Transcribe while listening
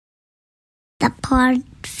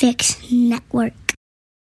Podfix Network.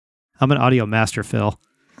 I'm an audio master, Phil.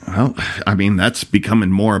 Well, I mean, that's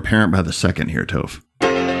becoming more apparent by the second here, Toph.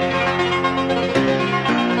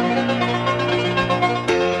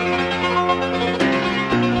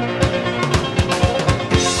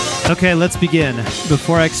 Okay, let's begin.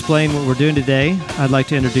 Before I explain what we're doing today, I'd like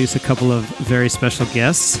to introduce a couple of very special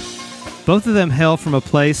guests. Both of them hail from a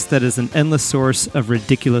place that is an endless source of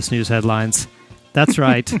ridiculous news headlines. That's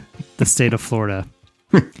right, the state of Florida.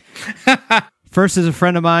 First is a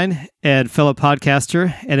friend of mine and fellow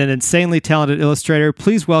podcaster and an insanely talented illustrator.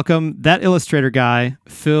 Please welcome that illustrator guy,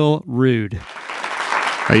 Phil Rude.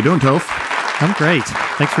 How you doing, Toph? I'm great.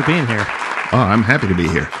 Thanks for being here. Oh, I'm happy to be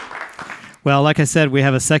here. Well, like I said, we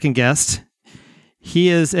have a second guest. He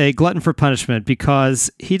is a glutton for punishment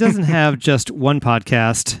because he doesn't have just one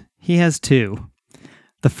podcast. He has two.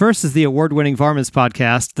 The first is the award-winning Varmints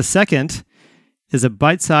podcast. The second is a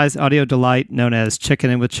bite-sized audio delight known as Chicken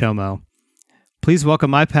In with Chomo. Please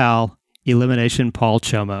welcome my pal, Elimination Paul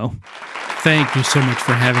Chomo. Thank you so much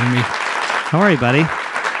for having me. How are you, buddy?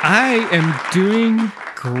 I am doing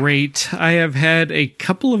great. I have had a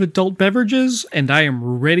couple of adult beverages, and I am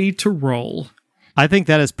ready to roll. I think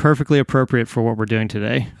that is perfectly appropriate for what we're doing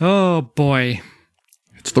today. Oh, boy.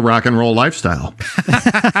 It's the rock and roll lifestyle.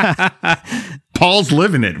 Paul's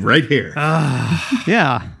living it right here.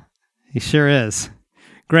 Yeah, he sure is.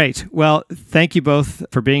 Great. Well, thank you both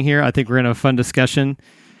for being here. I think we're going to have a fun discussion.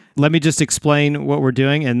 Let me just explain what we're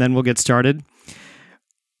doing, and then we'll get started.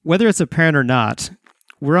 Whether it's apparent or not,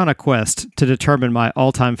 we're on a quest to determine my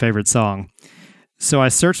all-time favorite song. So I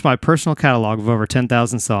searched my personal catalog of over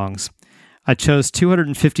 10,000 songs. I chose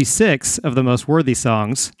 256 of the most worthy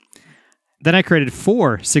songs. Then I created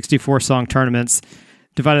 4 64-song tournaments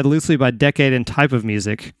divided loosely by decade and type of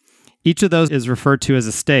music. Each of those is referred to as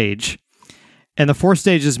a stage. And the 4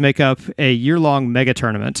 stages make up a year-long mega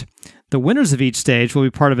tournament. The winners of each stage will be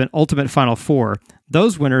part of an Ultimate Final Four.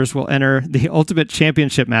 Those winners will enter the Ultimate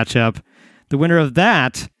Championship matchup. The winner of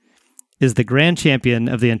that is the grand champion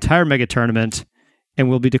of the entire mega tournament and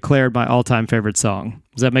will be declared my all-time favorite song.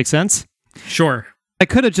 Does that make sense? Sure. I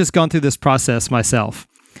could have just gone through this process myself,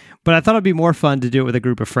 but I thought it'd be more fun to do it with a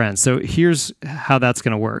group of friends. So here's how that's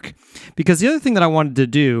going to work. Because the other thing that I wanted to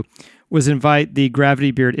do was invite the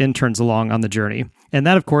Gravity Beard interns along on the journey. And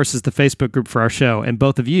that, of course, is the Facebook group for our show, and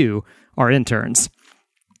both of you are interns.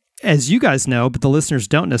 As you guys know, but the listeners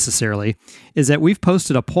don't necessarily, is that we've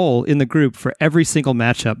posted a poll in the group for every single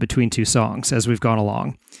matchup between 2 songs as we've gone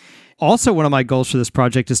along. Also, one of my goals for this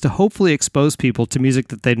project is to hopefully expose people to music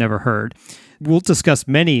that they've never heard. We'll discuss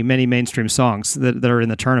many, many mainstream songs that are in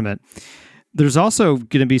the tournament. There's also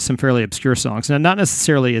going to be some fairly obscure songs. Now, not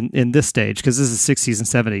necessarily in this stage, because this is 60s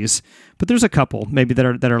and 70s, but there's a couple maybe that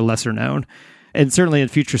are lesser known. And certainly in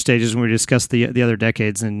future stages, when we discuss the other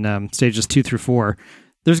decades in stages 2 through 4,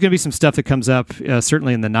 there's going to be some stuff that comes up,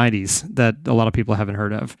 certainly in the 90s, that a lot of people haven't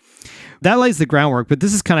heard of. That lays the groundwork, but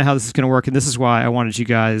this is kind of how this is going to work, and this is why I wanted you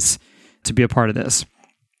guys to be a part of this.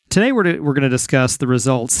 Today, we're going to discuss the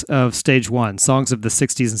results of Stage 1, songs of the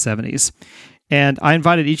 60s and 70s. And I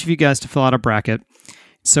invited each of you guys to fill out a bracket.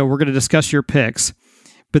 So we're going to discuss your picks,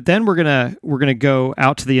 but then we're going to go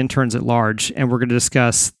out to the interns at large, and we're going to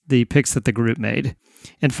discuss the picks that the group made.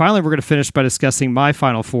 And finally, we're going to finish by discussing my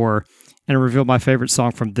final 4 and reveal my favorite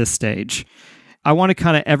song from this stage. I want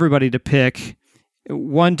everybody to pick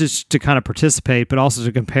one to kind of participate, but also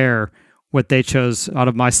to compare what they chose out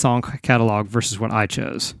of my song catalog versus what I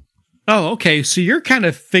chose. Oh, okay. So you're kind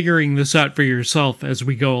of figuring this out for yourself as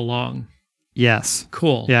we go along. Yes.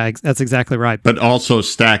 Cool. Yeah, that's exactly right. But also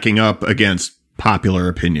stacking up against popular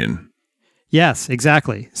opinion. Yes,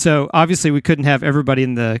 exactly. So obviously we couldn't have everybody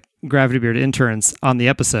in the Gravity Beard interns on the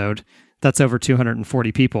episode. That's over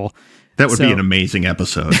 240 people. That would be an amazing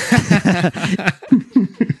episode.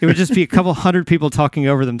 It would just be a couple hundred people talking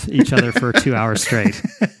over each other for 2 hours straight.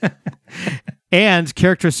 And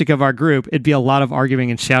characteristic of our group, it'd be a lot of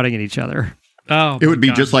arguing and shouting at each other. Oh, it would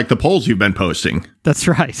be just like the polls you've been posting. That's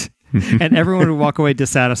right. And everyone would walk away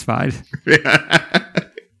dissatisfied.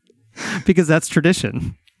 Because that's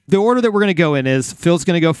tradition. The order that we're going to go in is Phil's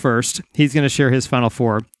going to go first. He's going to share his final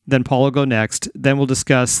 4. Then Paul will go next. Then we'll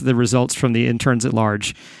discuss the results from the interns at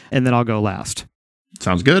large. And then I'll go last.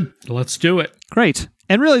 Sounds good. Let's do it. Great.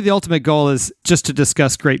 And really the ultimate goal is just to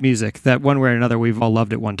discuss great music that one way or another we've all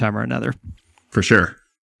loved at one time or another. For sure.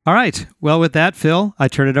 All right. Well, with that, Phil, I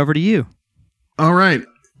turn it over to you. All right.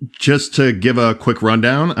 Just to give a quick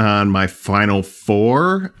rundown on my final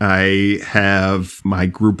 4, I have my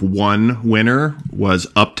Group 1 winner was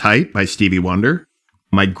Uptight by Stevie Wonder.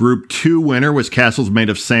 My Group 2 winner was Castles Made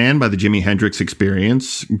of Sand by the Jimi Hendrix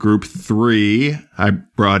Experience. Group 3, I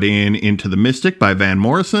brought in Into the Mystic by Van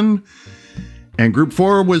Morrison. And Group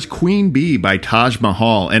 4 was Queen Bee by Taj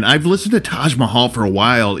Mahal. And I've listened to Taj Mahal for a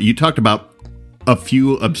while. You talked about a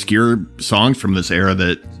few obscure songs from this era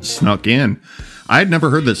that snuck in. I had never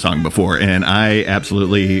heard this song before, and I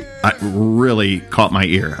really caught my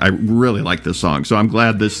ear. I really like this song, so I'm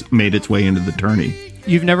glad this made its way into the tourney.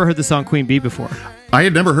 You've never heard the song Queen Bee before? I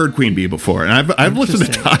had never heard Queen Bee before, and I've listened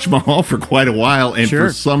to Taj Mahal for quite a while, and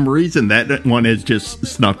for some reason that one has just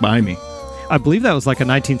snuck by me. I believe that was like a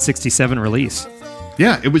 1967 release.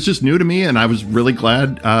 Yeah, it was just new to me, and I was really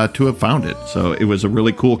glad to have found it. So it was a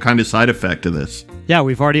really cool kind of side effect to this. Yeah,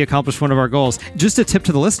 we've already accomplished one of our goals. Just a tip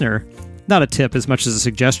to the listener. Not a tip as much as a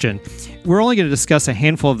suggestion. We're only going to discuss a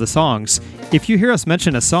handful of the songs. If you hear us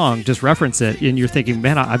mention a song, just reference it, and you're thinking,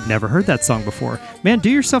 man, I've never heard that song before. Man, do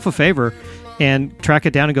yourself a favor and track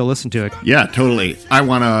it down and go listen to it. Yeah, totally. I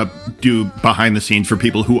want to do behind the scenes for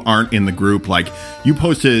people who aren't in the group. Like, you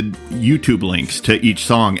posted YouTube links to each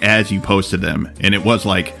song as you posted them, and it was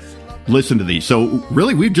like, listen to these. So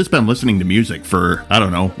really, we've just been listening to music for, I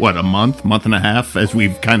don't know, a month and a half as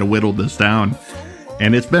we've kind of whittled this down.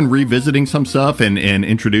 And it's been revisiting some stuff and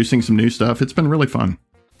introducing some new stuff. It's been really fun.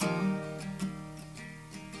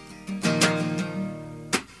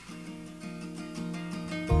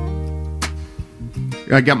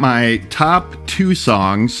 I got my top 2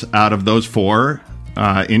 songs out of those 4.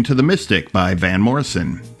 Into the Mystic by Van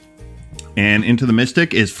Morrison. And Into the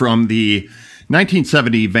Mystic is from the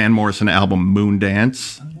 1970 Van Morrison album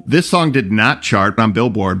Moondance. This song did not chart on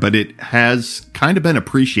Billboard, but it has kind of been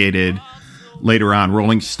appreciated later on.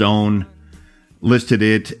 Rolling Stone listed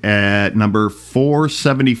it at number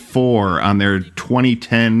 474 on their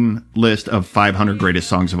 2010 list of 500 greatest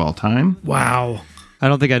songs of all time. Wow. I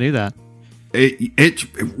don't think I knew that. It's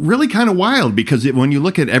really kind of wild because when you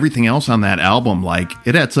look at everything else on that album, like,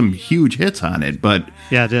 it had some huge hits on it. But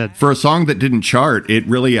yeah, it did. For a song that didn't chart, it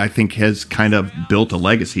really, I think, has kind of built a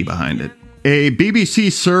legacy behind it. A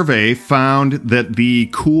BBC survey found that the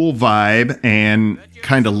cool vibe and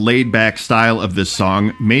kind of laid-back style of this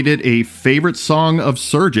song made it a favorite song of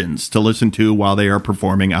surgeons to listen to while they are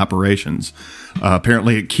performing operations.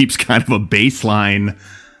 Apparently, it keeps kind of a baseline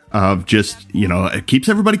of just, it keeps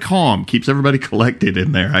everybody calm, keeps everybody collected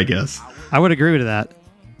in there, I guess. I would agree with that.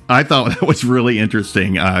 I thought that was really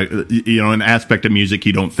interesting. An aspect of music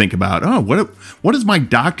you don't think about. Oh, what is my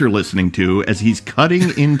doctor listening to as he's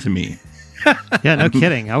cutting into me? Yeah, no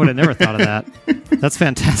kidding. I would have never thought of that. That's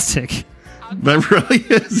fantastic. That really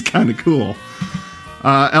is kind of cool.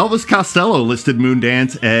 Elvis Costello listed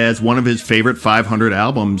Moondance as one of his favorite 500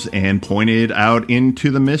 albums and pointed out Into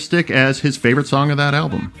the Mystic as his favorite song of that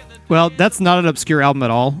album. Well, that's not an obscure album at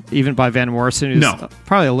all, even by Van Morrison, who's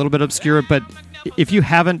probably a little bit obscure, but if you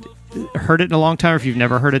haven't heard it in a long time, or if you've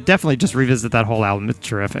never heard it, definitely just revisit that whole album. It's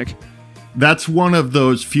terrific. That's one of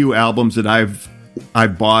those few albums that I've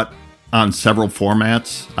bought on several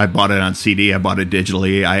formats. I bought it on CD. I bought it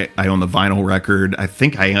digitally. I own the vinyl record. I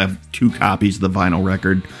think I have 2 copies of the vinyl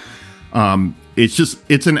record.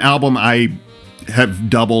 It's an album I have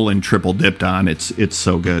double and triple dipped on. It's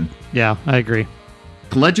so good. Yeah, I agree.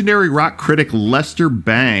 Legendary rock critic Lester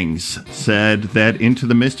Bangs said that Into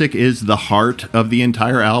the Mystic is the heart of the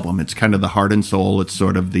entire album. It's kind of the heart and soul. It's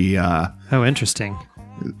sort of the interesting.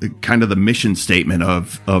 Kind of the mission statement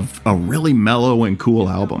of a really mellow and cool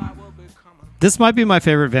album. This might be my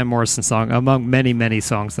favorite Van Morrison song among many, many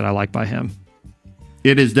songs that I like by him.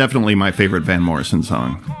 It is definitely my favorite Van Morrison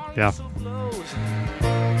song. Yeah.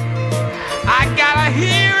 I gotta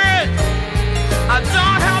hear it. I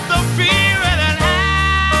don't have to feel it. And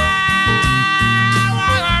I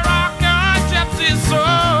wanna rock your gypsy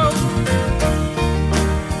soul.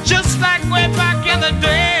 Just like way back in the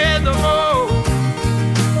day, the road.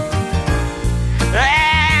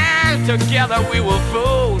 And together we will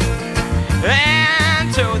float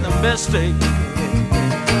into the mystic.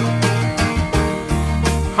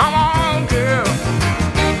 Come on, girl.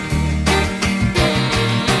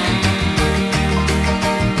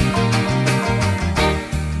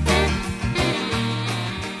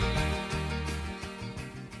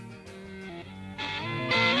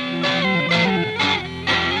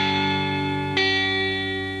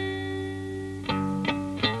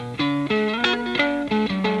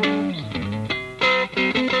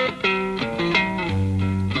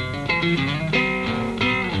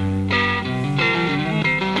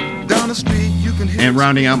 And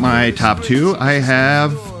rounding out my top 2, I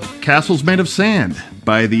have Castles Made of Sand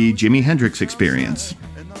by the Jimi Hendrix Experience.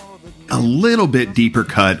 A little bit deeper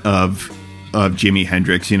cut of of Jimi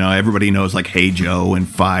Hendrix. You know, everybody knows like Hey Joe and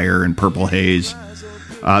Fire and Purple Haze.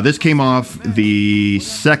 This came off the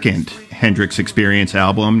second Hendrix Experience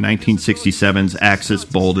album, 1967's Axis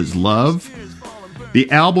Bold as Love. The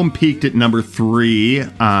album peaked at number 3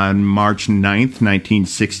 on March 9th,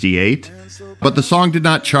 1968. But the song did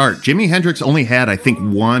not chart. Jimi Hendrix only had, I think,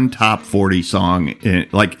 one top 40 song.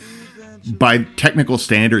 Like, by technical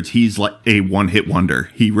standards, he's like a one-hit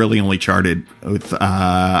wonder. He really only charted with,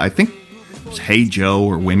 I think, it was Hey Joe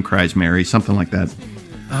or Wind Cries Mary, something like that.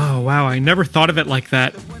 Oh, wow. I never thought of it like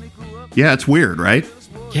that. Yeah, it's weird, right?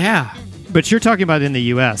 Yeah. But you're talking about in the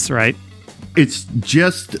U.S., right? It's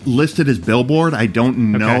just listed as Billboard. I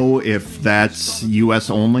don't know if that's U.S.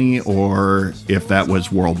 only or if that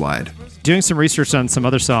was worldwide. Doing some research on some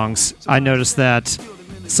other songs, I noticed that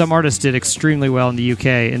some artists did extremely well in the UK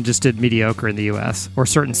and just did mediocre in the US, or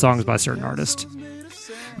certain songs by certain artists.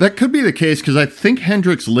 That could be the case because I think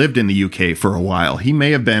Hendrix lived in the UK for a while. He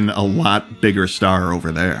may have been a lot bigger star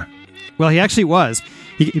over there. Well, he actually was.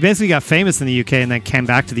 He basically got famous in the UK and then came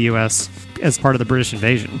back to the US as part of the British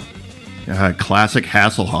invasion. Classic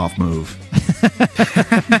Hasselhoff move.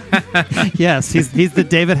 Yes, he's the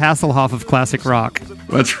David Hasselhoff of classic rock.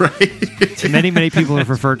 That's right. Many people have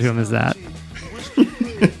referred to him as that.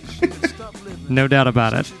 No doubt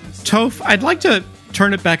about it. Toph, I'd like to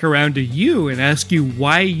turn it back around to you and ask you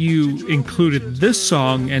why you included this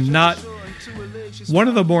song and not one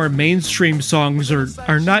of the more mainstream songs,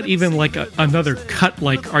 or not even like another cut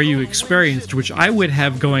like Are You Experienced, which I would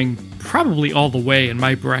have going probably all the way in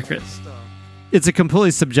my bracket. It's a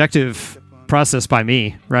completely subjective process by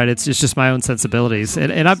me, right? It's just my own sensibilities,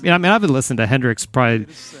 and I've been listening to Hendrix probably,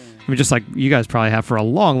 just like you guys probably have for a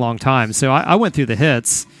long time. So I went through the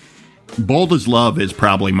hits. Bold as Love is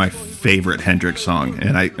probably my favorite Hendrix song,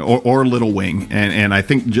 and or Little Wing, and I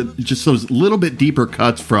think just those little bit deeper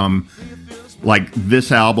cuts from like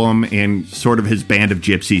this album and sort of his Band of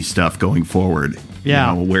Gypsys stuff going forward.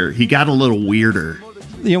 Yeah, where he got a little weirder.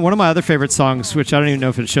 One of my other favorite songs, which I don't even know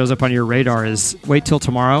if it shows up on your radar, is Wait Till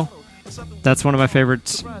Tomorrow. That's one of my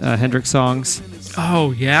favorite Hendrix songs.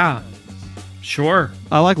 Oh, yeah. Sure.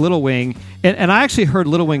 I like Little Wing. And I actually heard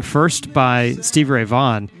Little Wing first by Stevie Ray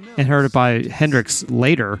Vaughan and heard it by Hendrix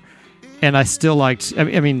later. And I still liked... I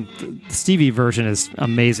mean, the Stevie version is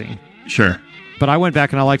amazing. Sure. But I went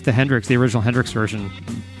back and I liked the original Hendrix version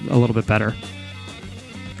a little bit better.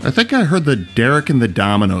 I think I heard the Derek and the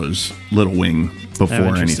Dominoes Little Wing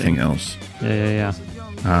before anything else. Yeah.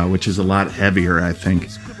 Which is a lot heavier, I think.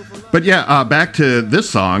 But yeah, back to this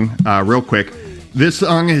song, real quick. This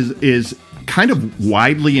song is kind of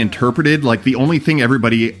widely interpreted. Like, the only thing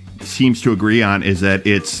everybody seems to agree on is that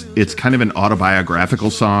it's kind of an autobiographical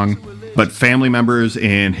song. But family members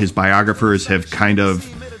and his biographers have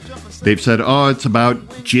they've said, oh, it's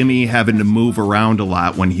about Jimmy having to move around a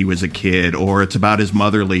lot when he was a kid, or it's about his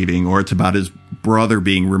mother leaving, or it's about his brother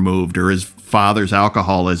being removed, or his father's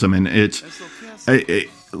alcoholism. And it's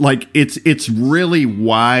really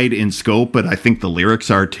wide in scope, but I think the lyrics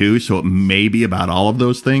are too, so it may be about all of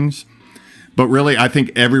those things. But really, I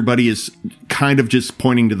think everybody is kind of just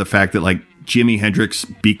pointing to the fact that, like, Jimi Hendrix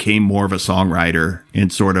became more of a songwriter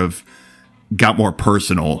and sort of got more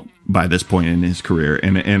personal by this point in his career.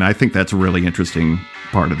 And I think that's a really interesting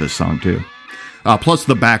part of this song, too. Plus,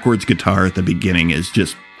 the backwards guitar at the beginning is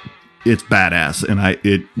just, it's badass. And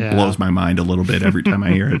it blows my mind a little bit every time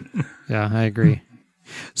I hear it. Yeah, I agree.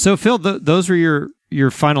 So, Phil, those were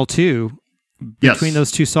your final two. Yes. Between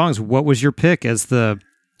those two songs, what was your pick as the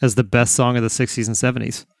best song of the 60s and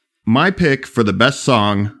 70s? My pick for the best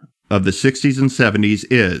song of the 60s and 70s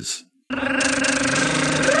is...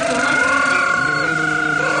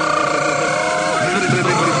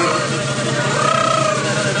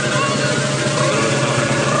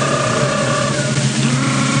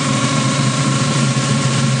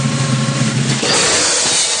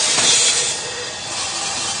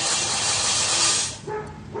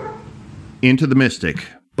 Into the Mystic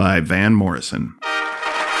by Van Morrison.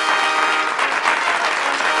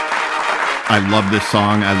 I love this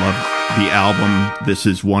song. I love the album. This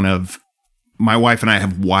is one of... My wife and I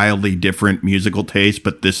have wildly different musical tastes,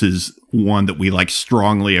 but this is one that we like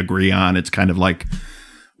strongly agree on. It's kind of like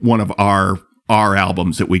one of our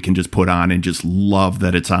albums that we can just put on and just love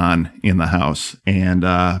that it's on in the house. And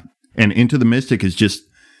Into the Mystic is just,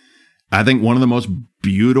 I think, one of the most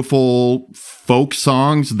beautiful folk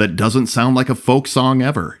songs that doesn't sound like a folk song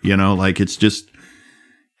ever. You know, like, it's just,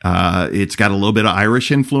 it's got a little bit of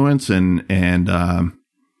Irish influence and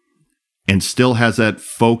still has that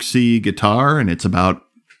folksy guitar, and it's about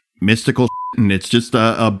mystical And it's just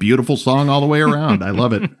a beautiful song all the way around. I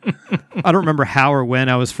love it. I don't remember how or when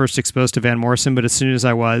I was first exposed to Van Morrison, but as soon as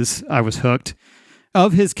I was hooked.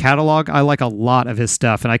 Of his catalog, I like a lot of his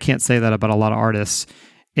stuff, and I can't say that about a lot of artists.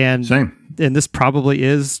 And Same. And this probably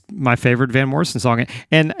is my favorite Van Morrison song.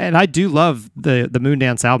 And I do love the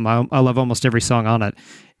Moondance album. I love almost every song on it.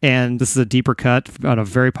 And this is a deeper cut on a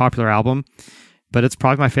very popular album, but it's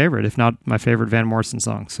probably my favorite, if not my favorite Van Morrison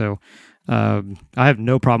song. So I have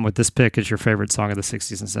no problem with this pick as your favorite song of the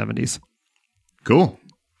 60s and 70s. Cool.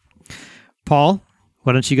 Paul,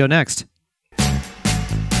 why don't you go next?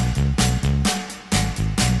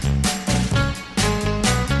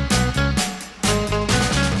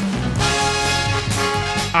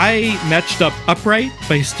 I matched up Upright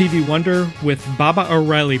by Stevie Wonder with Baba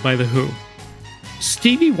O'Reilly by The Who.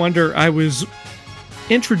 Stevie Wonder, I was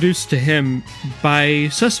introduced to him by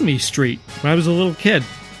Sesame Street when I was a little kid.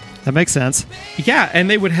 That makes sense. Yeah, and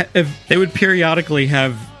they would periodically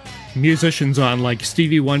have musicians on like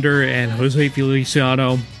Stevie Wonder and Jose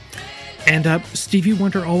Feliciano. And Stevie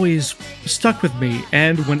Wonder always stuck with me.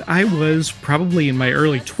 And when I was probably in my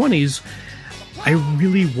early 20s, I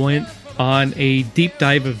really went on a deep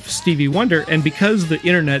dive of Stevie Wonder, and because the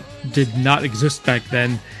internet did not exist back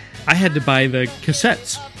then, I had to buy the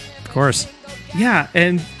cassettes. Of course. Yeah,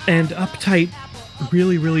 and Uptight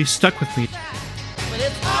really, really stuck with me. But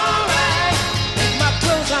it's alright if my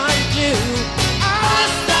clothes aren't new.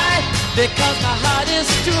 Outside, because my heart is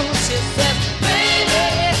true. She says,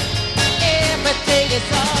 baby, everything is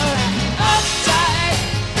alright. Uptight,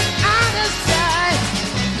 out of sight,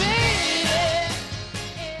 baby,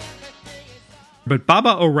 everything is alright. But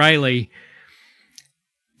Baba O'Reilly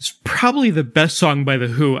is probably the best song by The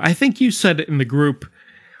Who. I think you said it in the group.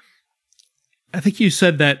 I think you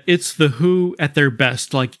said that it's The Who at their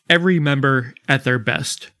best, like every member at their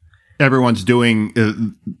best. Everyone's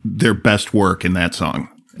doing their best work in that song.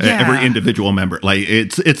 Yeah. Every individual member, like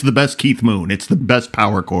it's the best Keith Moon, it's the best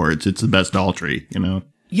power chords, it's the best Daltrey, you know.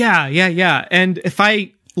 Yeah. And if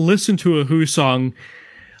I listen to a Who song,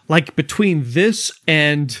 like between this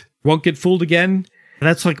and Won't Get Fooled Again,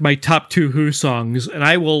 that's like my top two Who songs. And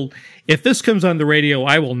I will, if this comes on the radio,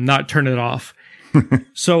 I will not turn it off.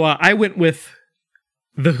 So I went with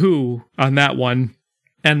The Who on that one.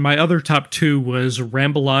 And my other top two was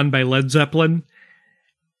Ramble On by Led Zeppelin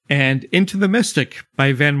and Into the Mystic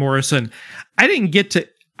by Van Morrison. I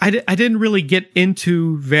didn't really get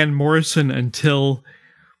into Van Morrison until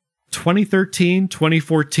 2013,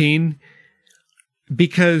 2014,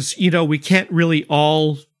 because, you know, we can't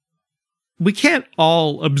all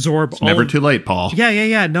absorb It's never too late, Paul.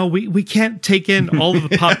 Yeah. No, we can't take in all of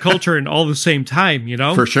the pop culture and all the same time, you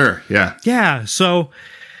know? For sure, yeah. Yeah, so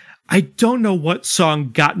I don't know what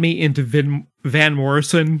song got me into Van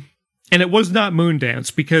Morrison, and it was not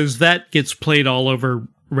Moondance, because that gets played all over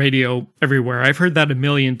radio everywhere. I've heard that a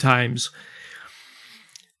million times.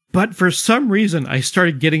 But for some reason, I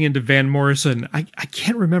started getting into Van Morrison. I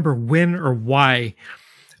can't remember when or why,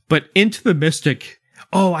 but Into the Mystic...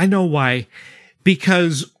 Oh, I know why.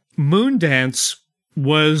 Because Moondance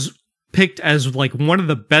was picked as like one of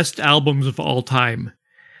the best albums of all time.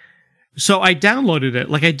 So I downloaded it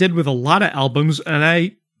like I did with a lot of albums, and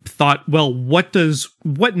I thought, well, what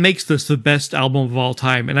makes this the best album of all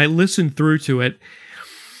time? And I listened through to it,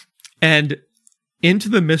 and Into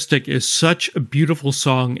the Mystic is such a beautiful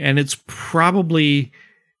song, and it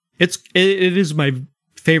is my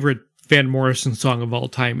favorite Van Morrison song of all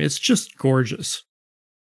time. It's just gorgeous.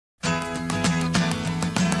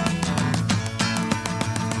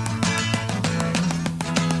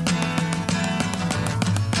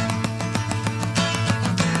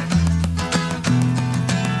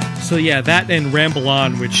 So yeah, that and Ramble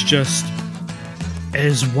On, which just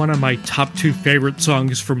is one of my top two favorite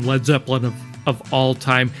songs from Led Zeppelin of all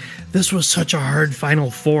time. This was such a hard Final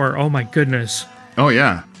Four. Oh my goodness. Oh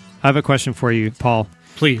yeah. I have a question for you, Paul.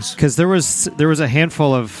 Please. Because there was a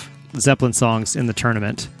handful of Zeppelin songs in the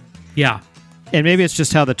tournament. Yeah. And maybe it's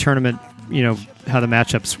just how the tournament, you know, how the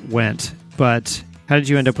matchups went. But how did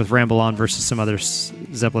you end up with Ramble On versus some other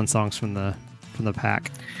Zeppelin songs from the pack?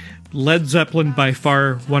 Led Zeppelin, by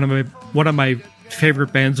far one of my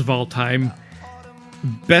favorite bands of all time.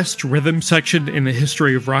 Best rhythm section in the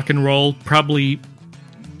history of rock and roll. Probably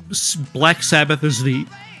Black Sabbath is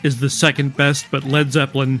the second best, but Led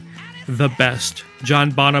Zeppelin the best.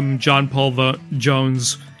 John Bonham, John Paul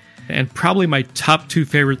Jones, and probably my top two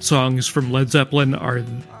favorite songs from Led Zeppelin are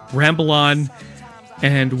Ramble On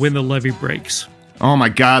and When the Levee Breaks. Oh my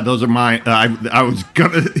God, those are my. I was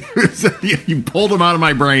gonna. You pulled them out of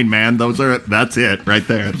my brain, man. That's it right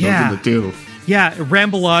there. Yeah. Those are the two. Yeah,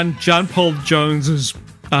 Ramble On. John Paul Jones is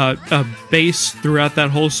bass throughout that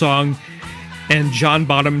whole song, and John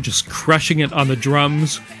Bonham just crushing it on the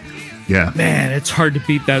drums. Yeah. Man, it's hard to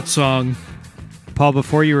beat that song. Paul,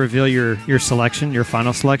 before you reveal your selection, your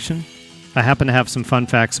final selection, I happen to have some fun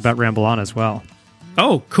facts about Ramble On as well.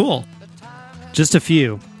 Oh, cool. Just a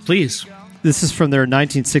few. Please. This is from their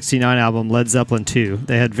 1969 album, Led Zeppelin II.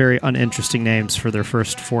 They had very uninteresting names for their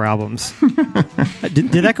first 4 albums.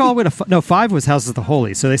 did that go all the way to... No, 5 was Houses of the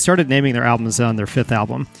Holy, so they started naming their albums on their 5th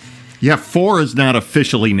album. Yeah, 4 is not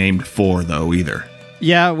officially named 4, though, either.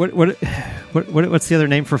 Yeah, what's the other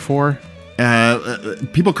name for 4?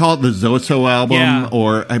 People call it the Zoso album, Yeah.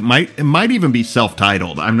 or it might even be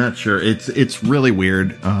self-titled. I'm not sure. It's really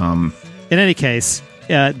weird. In any case,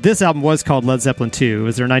 this album was called Led Zeppelin II. It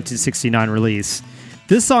was their 1969 release.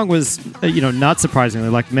 This song was, not surprisingly,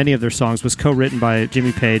 like many of their songs, was co-written by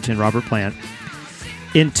Jimmy Page and Robert Plant.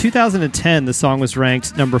 In 2010, the song was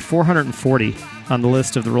ranked number 440 on the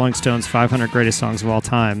list of the Rolling Stones 500 greatest songs of all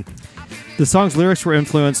time. The song's lyrics were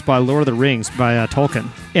influenced by Lord of the Rings by Tolkien.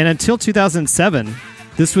 And until 2007,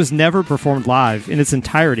 this was never performed live in its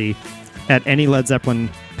entirety at any Led Zeppelin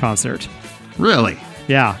concert. Really?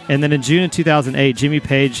 Yeah, and then in June of 2008, Jimmy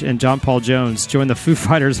Page and John Paul Jones joined the Foo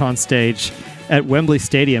Fighters on stage at Wembley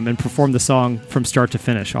Stadium and performed the song from start to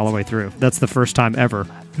finish all the way through. That's the first time ever.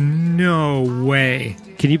 No way.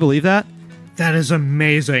 Can you believe that? That is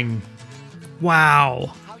amazing.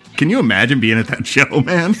 Wow. Can you imagine being at that show,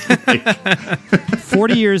 man?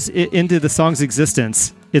 40 years into the song's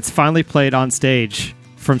existence, it's finally played on stage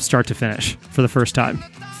from start to finish for the first time.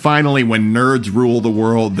 Finally, when nerds rule the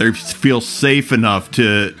world, they feel safe enough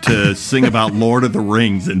to sing about Lord of the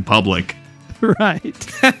Rings in public.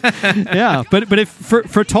 Right. Yeah, but for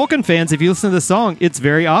Tolkien fans, if you listen to the song, it's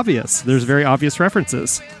very obvious. There's very obvious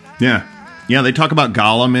references. Yeah. Yeah, they talk about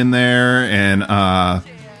Gollum in there, and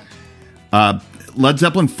Led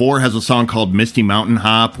Zeppelin 4 has a song called Misty Mountain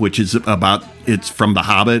Hop, which is it's from The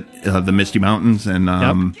Hobbit, the Misty Mountains, and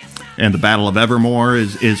the Battle of Evermore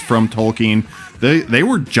is from Tolkien. They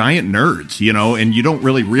were giant nerds, and you don't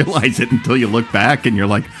really realize it until you look back and you're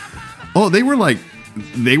like, oh, they were like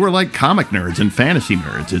comic nerds and fantasy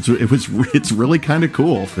nerds. It's really kind of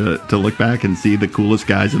cool to look back and see the coolest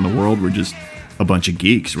guys in the world were just a bunch of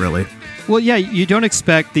geeks, really. Well, yeah, you don't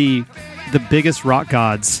expect the biggest rock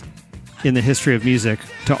gods in the history of music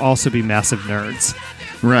to also be massive nerds.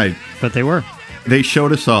 Right. But they were. They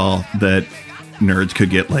showed us all that nerds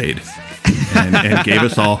could get laid and gave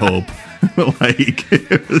us all hope.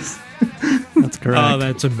 That's correct. Oh,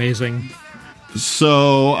 that's amazing.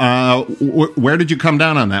 So, where did you come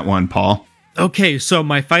down on that one, Paul? Okay, so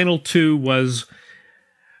my final 2 was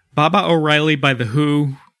Baba O'Reilly by The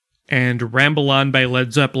Who and Ramble On by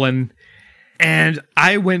Led Zeppelin. And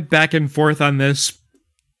I went back and forth on this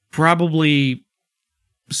probably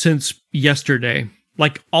since yesterday.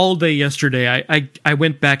 Like all day yesterday, I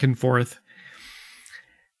went back and forth.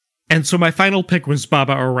 And so my final pick was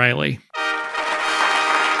Baba O'Reilly.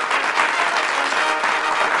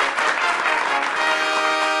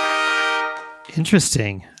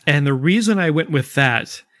 Interesting. And the reason I went with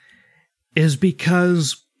that is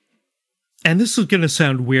because, and this is going to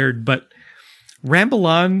sound weird, but Ramble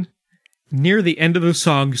On, near the end of the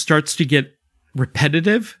song, starts to get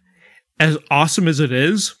repetitive, as awesome as it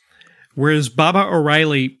is, whereas Baba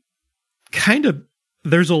O'Reilly, kind of,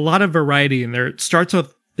 there's a lot of variety in there. It starts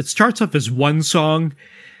off as one song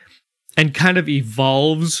and kind of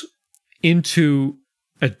evolves into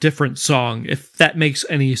a different song, if that makes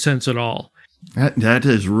any sense at all. That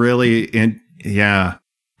is really, yeah,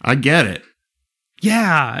 I get it.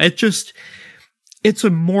 Yeah, it's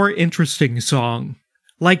a more interesting song.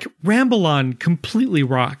 Like, Ramble On completely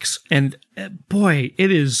rocks, and boy,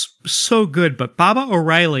 it is so good, but Baba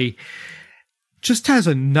O'Reilly just has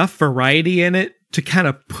enough variety in it to kind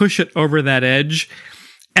of push it over that edge.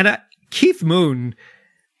 And Keith Moon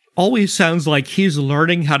always sounds like he's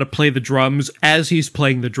learning how to play the drums as he's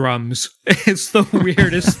playing the drums. It's the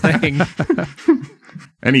weirdest thing.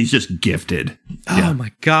 And he's just gifted. Oh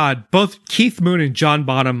my God. Both Keith Moon and John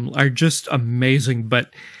Bonham are just amazing,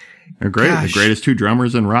 but they're great. Gosh. The greatest 2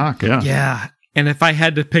 drummers in rock. Yeah. Yeah. And if I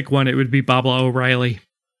had to pick one, it would be Baba O'Reilly.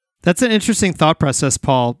 That's an interesting thought process,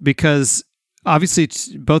 Paul, because obviously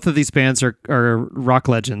both of these bands are rock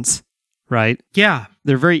legends, right? Yeah.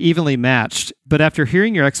 They're very evenly matched. But after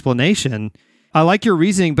hearing your explanation, I like your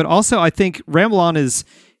reasoning, but also I think Ramble On is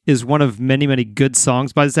one of many, many good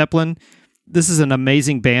songs by Zeppelin. This is an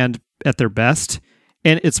amazing band at their best,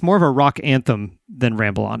 and it's more of a rock anthem than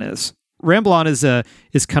Ramble On is. Ramble On is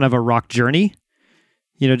kind of a rock journey.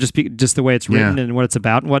 just the way it's written and what it's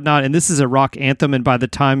about and whatnot. And this is a rock anthem, and by the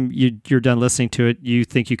time you're done listening to it, you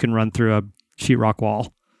think you can run through a sheetrock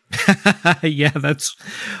wall. Yeah,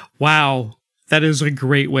 wow. That is a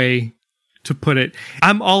great way to put it.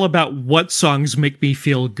 I'm all about what songs make me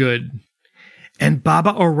feel good. And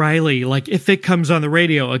Baba O'Riley, like if it comes on the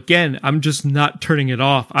radio, again, I'm just not turning it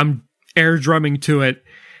off. I'm air drumming to it.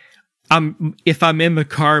 If I'm in the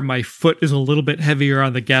car, my foot is a little bit heavier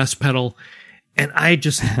on the gas pedal. And I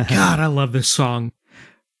just, God, I love this song.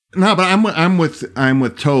 No, but I'm with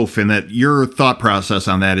Toph in that your thought process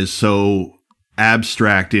on that is so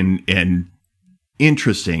abstract and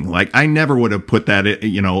interesting. Like I never would have put that,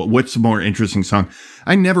 what's a more interesting song?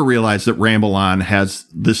 I never realized that Ramble On has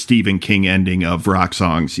the Stephen King ending of rock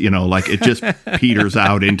songs, like it just peters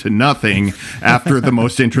out into nothing after the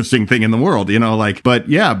most interesting thing in the world, but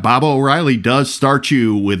yeah, Baba O'Riley does start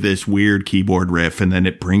you with this weird keyboard riff and then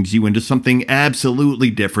it brings you into something absolutely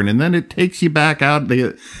different. And then it takes you back out.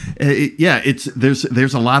 There's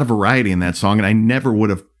a lot of variety in that song. And I never would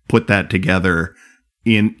have put that together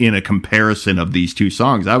in a comparison of these two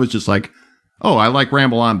songs. I was just like, oh, I like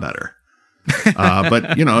Ramble On better.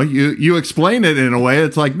 But you explain it in a way.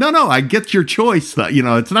 It's like, no, I get your choice.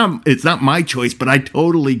 It's not my choice, but I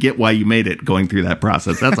totally get why you made it going through that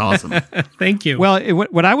process. That's awesome. Thank you. Well,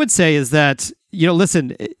 what I would say is that,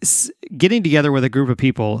 listen, getting together with a group of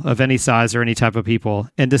people of any size or any type of people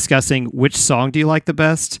and discussing which song do you like the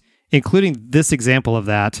best, including this example of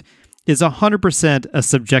that, is 100% a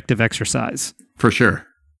subjective exercise. For sure.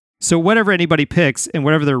 So whatever anybody picks and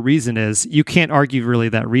whatever their reason is, you can't argue really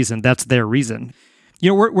that reason. That's their reason.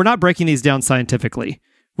 We're not breaking these down scientifically,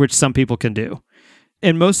 which some people can do.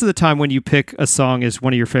 And most of the time when you pick a song as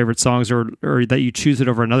one of your favorite songs or that you choose it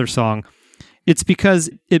over another song, it's because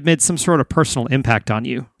it made some sort of personal impact on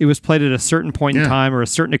you. It was played at a certain point in time or a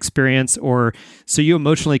certain experience, or so you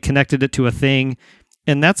emotionally connected it to a thing,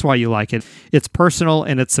 and that's why you like it. It's personal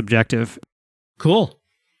and it's subjective. Cool.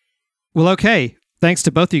 Well, okay. Thanks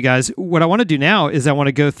to both of you guys. What I want to do now is I want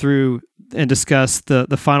to go through and discuss the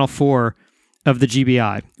final four of the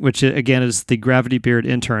GBI, which again is the Gravity Beard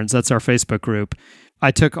Interns. That's our Facebook group.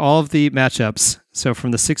 I took all of the matchups. So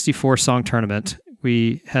from the 64 song tournament,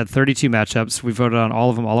 we had 32 matchups. We voted on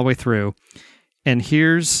all of them all the way through. And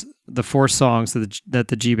here's the four songs that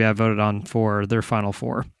the GBI voted on for their final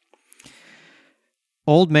four.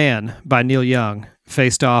 Old Man by Neil Young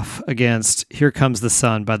faced off against Here Comes the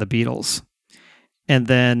Sun by the Beatles. And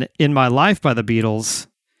then In My Life by the Beatles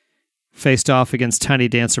faced off against Tiny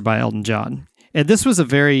Dancer by Elton John. And this was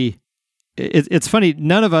it's funny,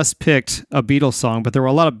 none of us picked a Beatles song, but there were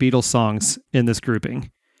a lot of Beatles songs in this grouping.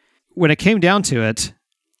 When it came down to it,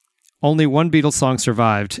 only one Beatles song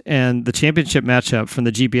survived, and the championship matchup from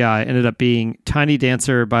the GBI ended up being Tiny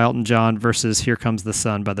Dancer by Elton John versus Here Comes the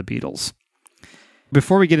Sun by the Beatles.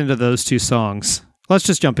 Before we get into those two songs, let's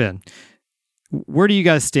just jump in. Where do you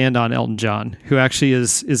guys stand on Elton John, who actually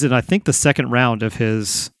is in, I think, the second round of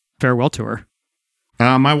his farewell tour?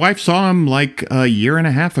 My wife saw him like a year and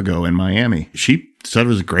a half ago in Miami. She said it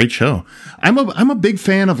was a great show. I'm a big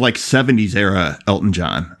fan of like 70s era Elton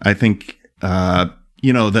John. I think, don't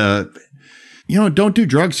do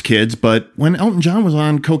drugs, kids. But when Elton John was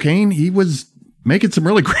on cocaine, he was making some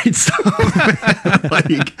really great stuff.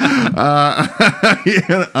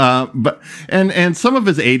 But some of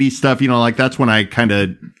his 80s stuff, like that's when I kind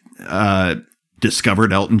of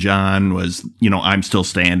discovered Elton John was, I'm Still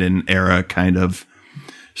Standing era kind of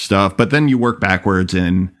stuff. But then you work backwards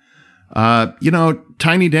and,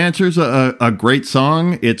 Tiny Dancer's a great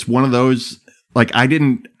song. It's one of those, like,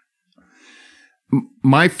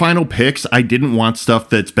 my final picks, I didn't want stuff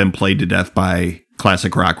that's been played to death by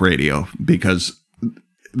classic rock radio because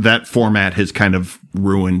that format has kind of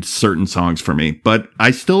ruined certain songs for me. But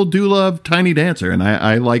I still do love Tiny Dancer, and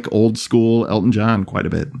I like old school Elton John quite a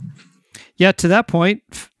bit. Yeah, to that point,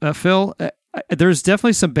 Phil, there's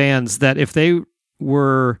definitely some bands that if they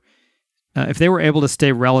were able to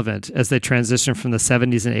stay relevant as they transition from the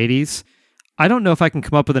 70s and 80s, I don't know if I can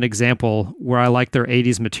come up with an example where I like their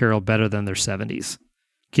 80s material better than their 70s.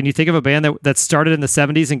 Can you think of a band that started in the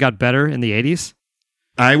 70s and got better in the 80s?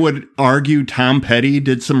 I would argue Tom Petty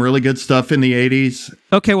did some really good stuff in the 80s.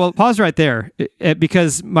 Okay, well, pause right there,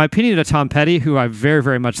 because my opinion of Tom Petty, who I very,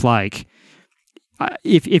 very much like,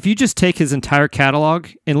 if you just take his entire catalog,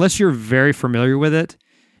 unless you're very familiar with it,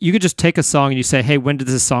 you could just take a song and you say, hey, when did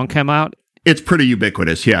this song come out? It's pretty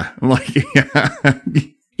ubiquitous, yeah.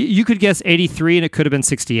 You could guess 83 and it could have been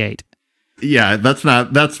 68. Yeah, that's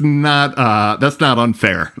not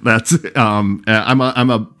unfair. That's I'm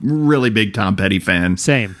a really big Tom Petty fan.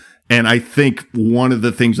 Same. And I think one of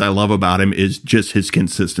the things I love about him is just his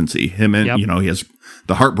consistency. Him and, Yep. he has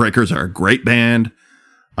the Heartbreakers are a great band.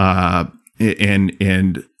 And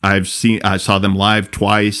I saw them live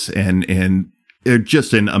twice and they're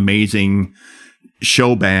just an amazing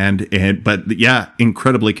show band. But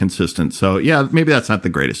incredibly consistent. So yeah, maybe that's not the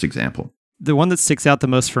greatest example. The one that sticks out the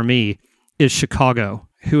most for me is Chicago,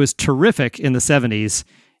 who was terrific in the 70s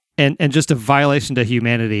and just a violation to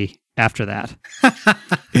humanity after that.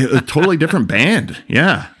 A totally different band.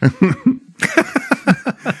 Yeah.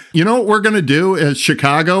 You know what we're going to do as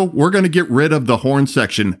Chicago? We're going to get rid of the horn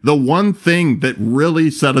section. The one thing that really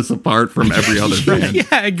set us apart from every other band.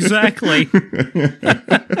 Yeah, exactly.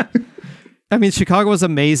 I mean, Chicago was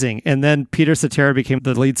amazing. And then Peter Cetera became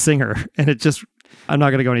the lead singer. And I'm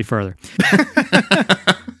not going to go any further.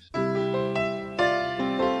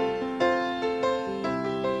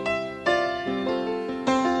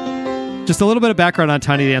 Just a little bit of background on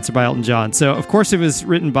Tiny Dancer by Elton John. So, of course, it was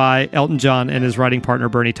written by Elton John and his writing partner,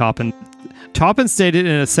 Bernie Taupin. Taupin stated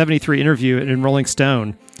in a 1973 interview in Rolling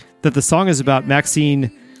Stone that the song is about Maxine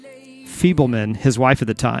Feebleman, his wife at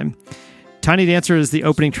the time. Tiny Dancer is the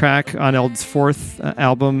opening track on Elton's fourth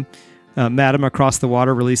album, Madam Across the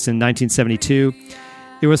Water, released in 1972.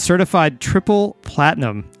 It was certified triple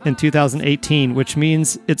platinum in 2018, which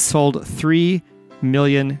means it sold 3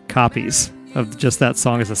 million copies of just that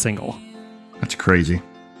song as a single. That's crazy.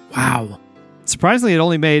 Wow. Surprisingly, it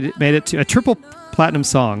only made it to a triple platinum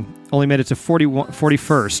song, only made it to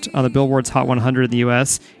 41st on the Billboard's Hot 100 in the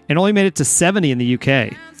US, and only made it to 70 in the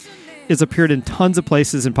UK. It's appeared in tons of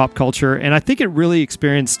places in pop culture, and I think it really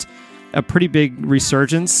experienced a pretty big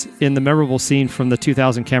resurgence in the memorable scene from the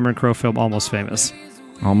 2000 Cameron Crowe film Almost Famous.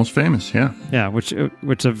 Almost Famous, yeah. Yeah, which is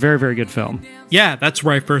a very, very good film. Yeah, that's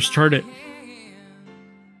where I first heard it.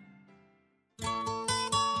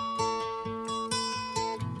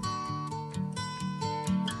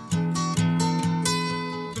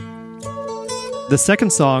 The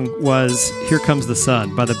second song was Here Comes the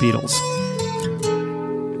Sun by the Beatles.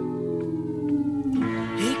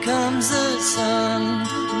 Here comes the sun,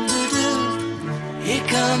 doo-doo. Here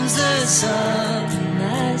comes the sun.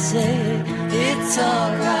 I say it's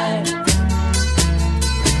alright.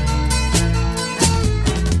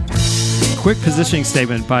 Quick positioning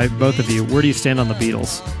statement by both of you. Where do you stand on the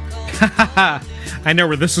Beatles? I know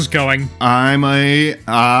where this is going. I'm a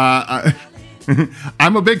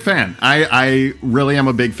big fan. I really am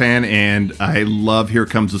a big fan, and I love Here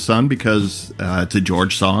Comes the Sun because it's a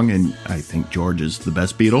George song, and I think George is the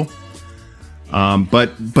best Beatle.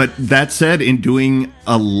 But that said, in doing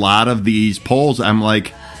a lot of these polls, I'm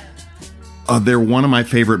like, they're one of my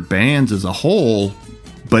favorite bands as a whole,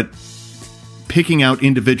 but picking out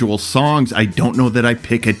individual songs, I don't know that I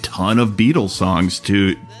pick a ton of Beatles songs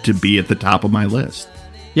to be at the top of my list.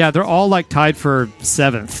 Yeah, they're all like tied for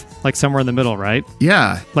 7th, like somewhere in the middle, right?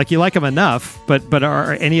 Yeah. Like you like them enough, but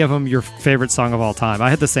are any of them your favorite song of all time? I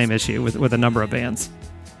had the same issue with a number of bands.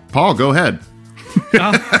 Paul, go ahead.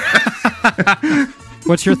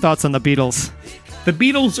 What's your thoughts on the Beatles? The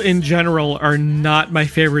Beatles in general are not my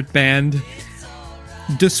favorite band,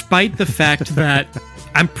 despite the fact that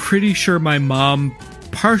I'm pretty sure my mom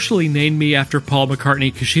partially named me after Paul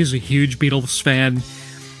McCartney because she's a huge Beatles fan.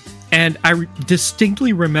 And I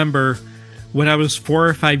distinctly remember when I was 4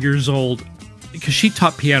 or 5 years old, because she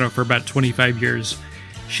taught piano for about 25 years,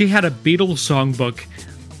 she had a Beatles songbook,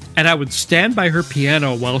 and I would stand by her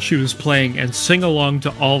piano while she was playing and sing along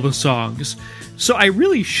to all the songs. So I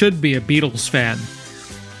really should be a Beatles fan,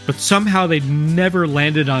 but somehow they never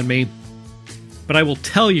landed on me. But I will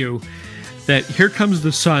tell you that Here Comes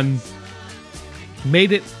the Sun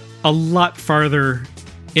made it a lot farther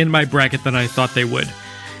in my bracket than I thought they would.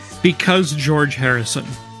 Because George Harrison.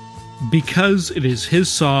 Because it is his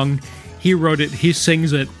song, he wrote it, he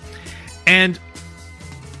sings it, and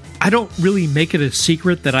I don't really make it a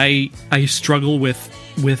secret that I struggle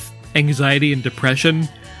with anxiety and depression,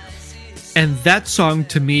 and that song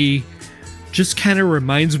to me just kind of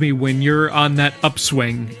reminds me when you're on that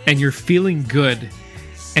upswing and you're feeling good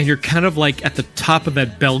and you're kind of like at the top of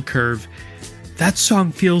that bell curve. That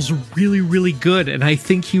song feels really, really good, and I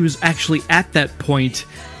think he was actually at that point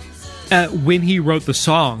when he wrote the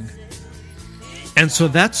song. And so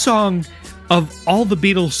that song, of all the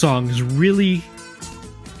Beatles songs, really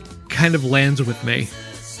kind of lands with me.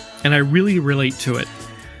 And I really relate to it.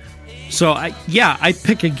 So, I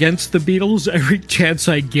pick against the Beatles every chance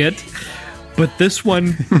I get. But this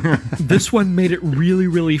one made it really,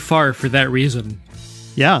 really far for that reason.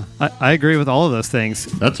 Yeah, I agree with all of those things.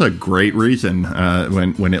 That's a great reason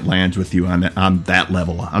when it lands with you on that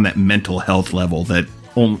level, on that mental health level, that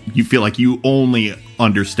you feel like you only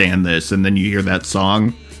understand this, and then you hear that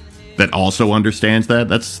song that also understands that.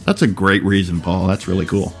 That's a great reason, Paul. That's really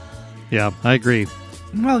cool. Yeah, I agree.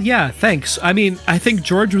 Well, yeah, thanks. I mean, I think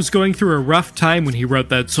George was going through a rough time when he wrote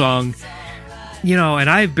that song. You know, and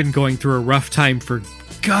I've been going through a rough time for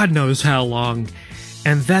God knows how long.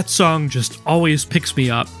 And that song just always picks me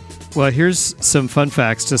up. Well, here's some fun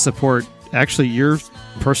facts to support actually your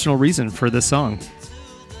personal reason for this song.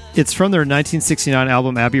 It's from their 1969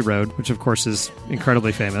 album Abbey Road, which of course is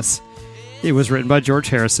incredibly famous. It was written by George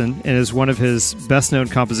Harrison and is one of his best-known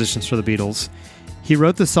compositions for the Beatles. He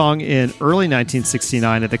wrote the song in early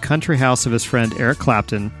 1969 at the country house of his friend Eric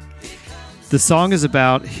Clapton. The song is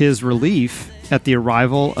about his relief at the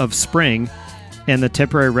arrival of spring and the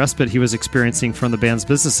temporary respite he was experiencing from the band's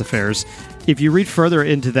business affairs. If you read further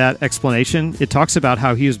into that explanation, it talks about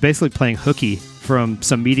how he was basically playing hooky from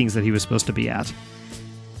some meetings that he was supposed to be at.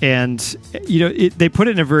 And, you know, they put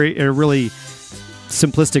it in a really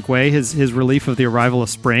simplistic way, his relief of the arrival of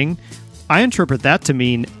spring. I interpret that to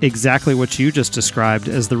mean exactly what you just described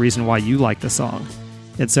as the reason why you like the song.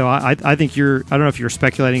 And so I think I don't know if you're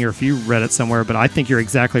speculating or if you read it somewhere, but I think you're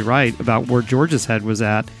exactly right about where George's head was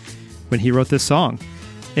at when he wrote this song.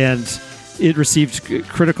 And it received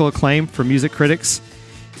critical acclaim from music critics.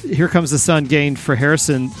 Here Comes the Sun gained for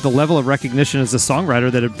Harrison the level of recognition as a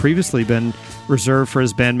songwriter that had previously been reserved for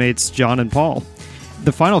his bandmates John and Paul.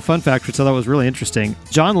 The final fun fact, which I thought was really interesting,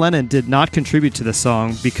 John Lennon did not contribute to this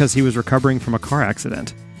song because he was recovering from a car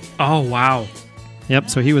accident. Oh, wow. Yep,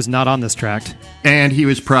 so he was not on this track. And he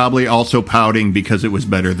was probably also pouting because it was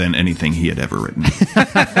better than anything he had ever written.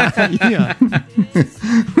 Yeah.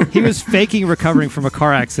 He was faking recovering from a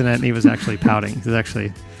car accident, and he was actually pouting.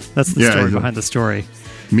 That's the story behind the story.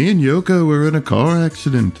 Me and Yoko were in a car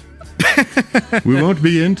accident. We won't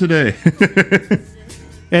be in today.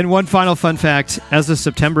 And one final fun fact, as of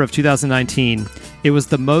September of 2019, it was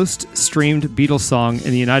the most streamed Beatles song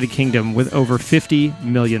in the United Kingdom with over 50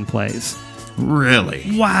 million plays. Really?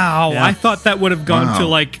 Wow. Yeah. I thought that would have gone to, Wow.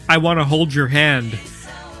 like, I Want to Hold Your Hand,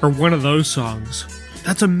 or one of those songs.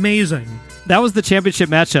 That's amazing. That was the championship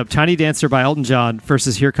matchup, Tiny Dancer by Elton John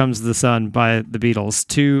versus Here Comes the Sun by the Beatles,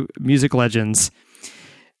 two music legends.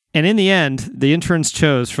 And in the end, the interns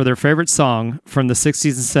chose for their favorite song from the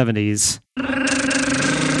 60s and 70s...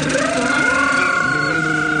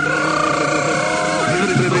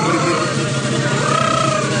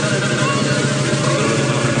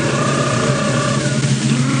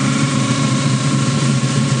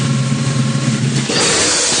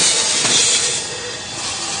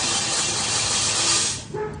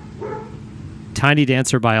 Tiny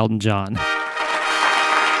Dancer by Elton John.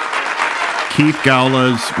 Keith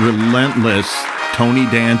Gowla's relentless Tony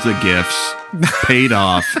Danza gifts paid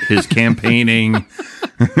off his campaigning.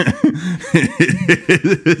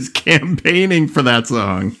 His campaigning for that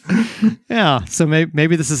song. Yeah, so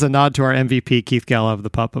maybe this is a nod to our MVP, Keith Galla of the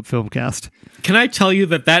Pop-Up Filmcast. Can I tell you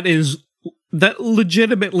that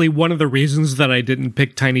legitimately one of the reasons that I didn't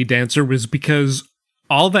pick Tiny Dancer was because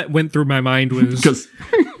all that went through my mind was... Because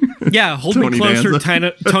yeah, hold Tony me closer,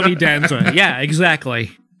 Danza. Tony Danza. Yeah,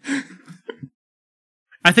 exactly.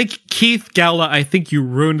 I think Keith Galla, I think you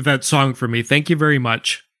ruined that song for me. Thank you very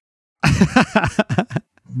much.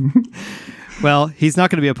 Well, he's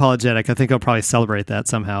not going to be apologetic. I think he'll probably celebrate that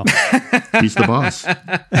somehow. he's the boss.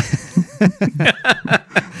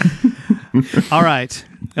 All right.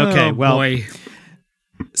 Okay, Oh, well, boy.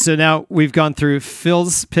 so now we've gone through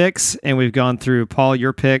Phil's picks, and we've gone through, Paul,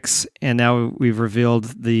 your picks, and now we've revealed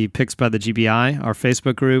the picks by the GBI, our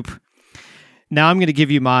Facebook group. Now I'm going to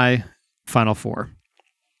give you my final four.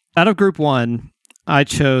 Out of group one, I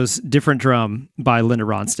chose Different Drum by Linda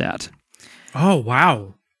Ronstadt. Oh,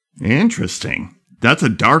 wow. Interesting. That's a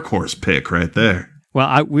dark horse pick right there.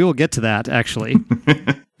 Well, we will get to that, actually.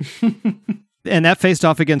 And that faced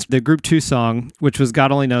off against the Group 2 song, which was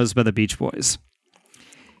God Only Knows by the Beach Boys.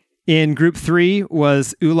 In Group 3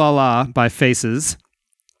 was Ooh La La by Faces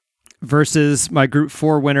versus my Group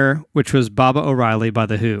 4 winner, which was Baba O'Reilly by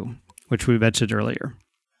The Who, which we mentioned earlier.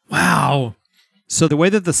 Wow. So the way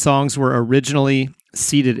that the songs were originally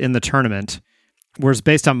seeded in the tournament was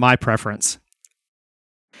based on my preference.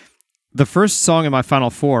 The first song in my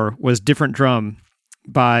final four was Different Drum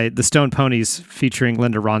by the Stone Ponies featuring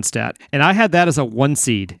Linda Ronstadt. And I had that as a 1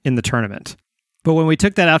 seed in the tournament. But when we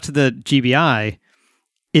took that out to the GBI,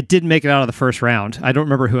 it didn't make it out of the first round. I don't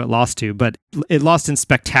remember who it lost to, but it lost in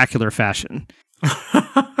spectacular fashion.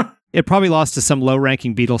 It probably lost to some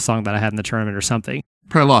low-ranking Beatles song that I had in the tournament or something.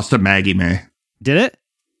 Probably lost to Maggie May. Did it?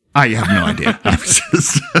 I have no idea. I was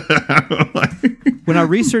just When I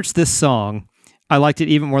researched this song, I liked it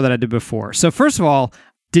even more than I did before. So first of all,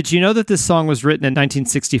 did you know that this song was written in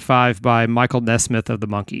 1965 by Michael Nesmith of the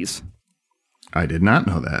Monkees? I did not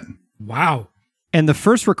know that. Wow. And the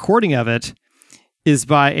first recording of it is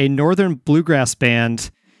by a northern bluegrass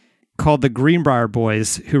band called the Greenbrier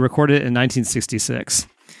Boys, who recorded it in 1966.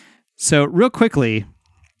 So real quickly,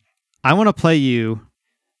 I want to play you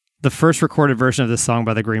the first recorded version of this song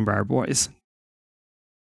by the Greenbrier Boys.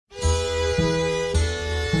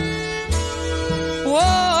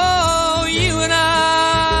 Whoa, you and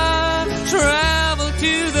I travel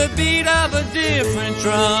to the beat of a different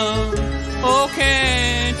drum. Oh,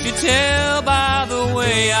 can't you tell by the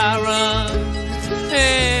way I run?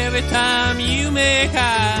 Every time you make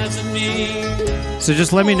eyes at me. So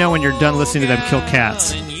just let me know when you're done listening to them kill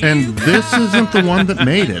cats. And this isn't the one that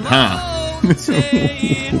made it, huh?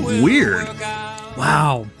 Weird.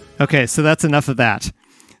 Wow. Okay, so that's enough of that.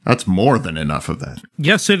 That's more than enough of that.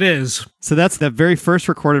 Yes, it is. So that's the very first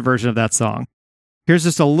recorded version of that song. Here's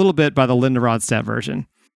just a little bit by the Linda Ronstadt version.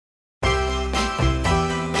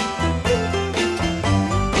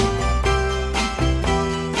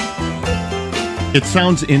 It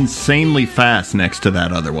sounds insanely fast next to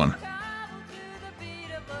that other one.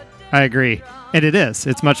 I agree. And it is.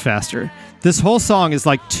 It's much faster. This whole song is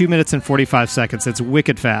like 2 minutes and 45 seconds. It's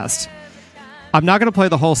wicked fast. I'm not going to play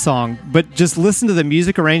the whole song, but just listen to the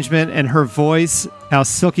music arrangement and her voice, how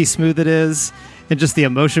silky smooth it is, and just the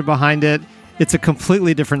emotion behind it. It's a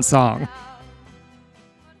completely different song.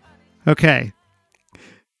 Okay.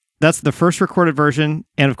 That's the first recorded version,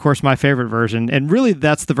 and of course my favorite version. And really,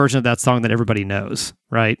 that's the version of that song that everybody knows,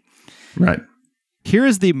 right? Right. Here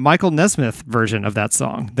is the Michael Nesmith version of that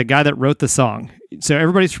song, the guy that wrote the song. So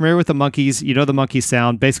everybody's familiar with the Monkees. You know the Monkees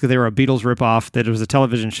sound. Basically, they were a Beatles ripoff, that it was a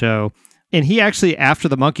television show. And he actually, after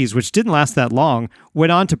the Monkees, which didn't last that long,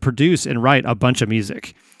 went on to produce and write a bunch of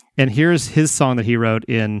music. And here's his song that he wrote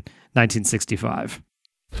in 1965.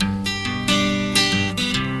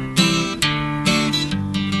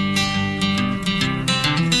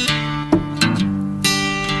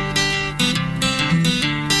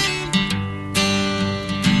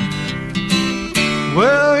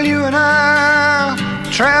 Well, you and I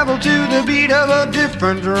travel to the beat of a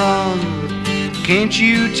different drum. Can't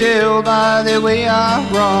you tell by the way I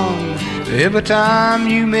run? Every time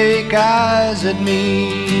you make eyes at me.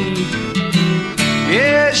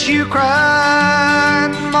 Yes, you cry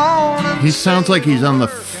in the morning. He sounds like he's on the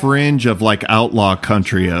fringe of like outlaw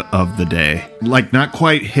country of the day. Like not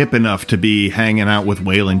quite hip enough to be hanging out with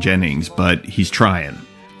Waylon Jennings, but he's trying.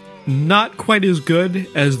 Not quite as good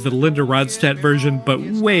as the Linda Ronstadt version, but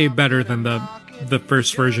way better than the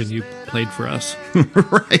first version you played for us.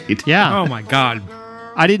 Right. Yeah. Oh my God.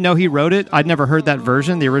 I didn't know he wrote it. I'd never heard that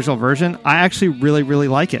version, the original version. I actually really, really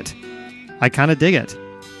like it. I kind of dig it.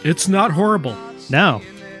 It's not horrible. No.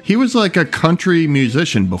 He was like a country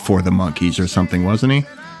musician before the Monkees or something, wasn't he?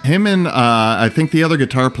 Him and I think the other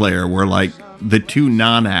guitar player were like the two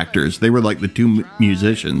non-actors. They were like the two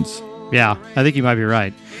musicians. Yeah, I think you might be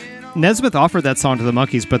right. Nesmith offered that song to the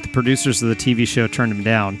Monkees, but the producers of the TV show turned him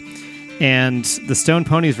down. And the Stone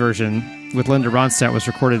Ponies version with Linda Ronstadt was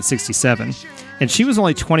recorded in 1967. And she was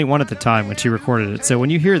only 21 at the time when she recorded it. So when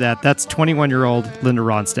you hear that, that's 21-year-old Linda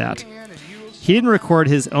Ronstadt. He didn't record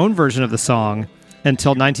his own version of the song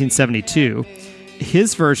until 1972.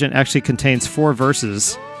 His version actually contains 4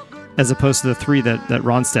 verses as opposed to the 3 that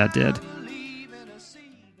Ronstadt did.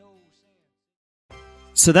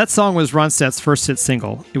 So that song was Ronstadt's first hit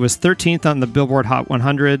single. It was 13th on the Billboard Hot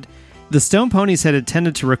 100. The Stone Ponies had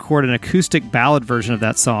intended to record an acoustic ballad version of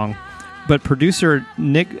that song, but producer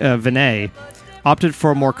Nick Venet opted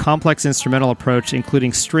for a more complex instrumental approach,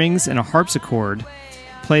 including strings and a harpsichord,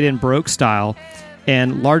 played in Baroque style,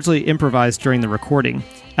 and largely improvised during the recording.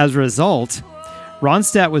 As a result,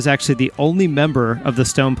 Ronstadt was actually the only member of the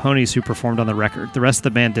Stone Ponies who performed on the record. The rest of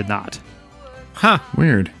the band did not. Huh.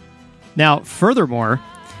 Weird. Now, furthermore,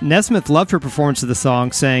 Nesmith loved her performance of the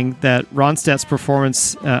song, saying that Ronstadt's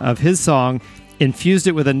performance of his song infused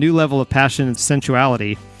it with a new level of passion and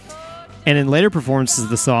sensuality. And in later performances of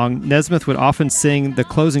the song, Nesmith would often sing the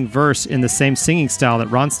closing verse in the same singing style that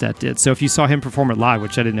Ronstadt did. So if you saw him perform it live,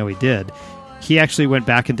 which I didn't know he did, he actually went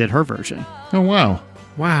back and did her version. Oh, wow.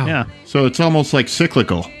 Wow. Yeah. So it's almost like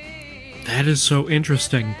cyclical. That is so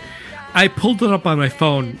interesting. I pulled it up on my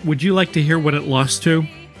phone. Would you like to hear what it lost to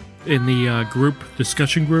in the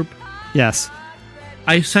discussion group? Yes.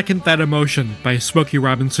 I Second That Emotion by Smokey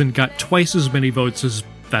Robinson got twice as many votes as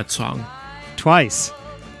that song. Twice.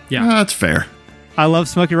 Yeah. That's fair. I love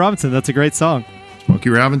Smokey Robinson. That's a great song. Smokey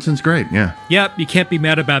Robinson's great, yeah. Yep, you can't be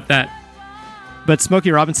mad about that. But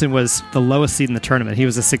Smokey Robinson was the lowest seed in the tournament. He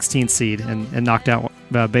was a 16th seed and knocked out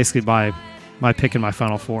basically by my pick in my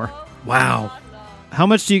Final Four. Wow. How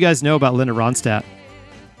much do you guys know about Linda Ronstadt?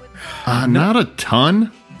 Not a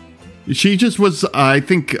ton. She just was, I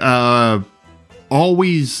think,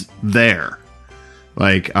 always there.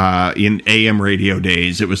 Like in AM radio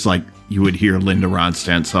days, it was like you would hear Linda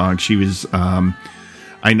Ronstadt songs. She was,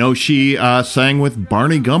 I know she sang with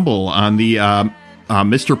Barney Gumble on the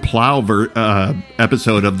Mr. Plow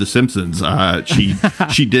episode of The Simpsons.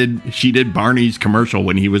 She did Barney's commercial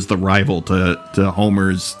when he was the rival to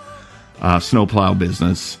Homer's snowplow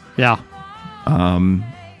business. Yeah.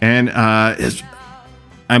 And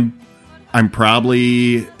I'm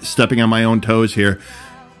probably stepping on my own toes here.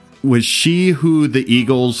 Was she who the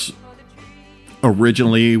Eagles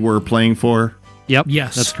originally were playing for? Yep.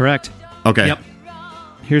 Yes. That's correct. Okay. Yep.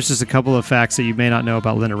 Here's just a couple of facts that you may not know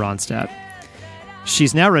about Linda Ronstadt.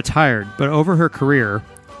 She's now retired, but over her career,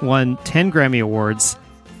 won 10 Grammy Awards,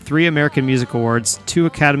 3 American Music Awards, 2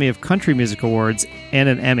 Academy of Country Music Awards, and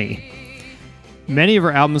an Emmy. Many of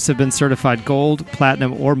her albums have been certified gold,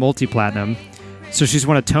 platinum, or multi-platinum. So she's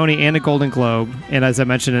won a Tony and a Golden Globe, and as I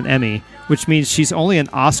mentioned, an Emmy, which means she's only an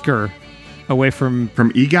Oscar away from...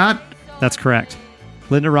 From EGOT? That's correct.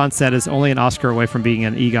 Linda Ronstadt is only an Oscar away from being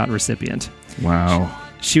an EGOT recipient. Wow.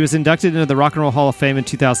 She was inducted into the Rock and Roll Hall of Fame in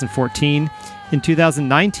 2014. In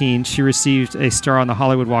 2019, she received a star on the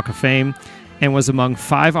Hollywood Walk of Fame and was among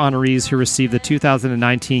 5 honorees who received the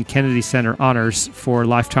 2019 Kennedy Center Honors for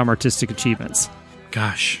Lifetime Artistic Achievements.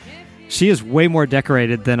 Gosh. She is way more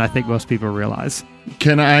decorated than I think most people realize.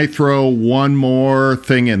 Can I throw one more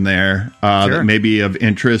thing in there Sure. that may be of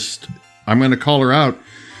interest? I'm going to call her out.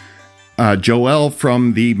 Joelle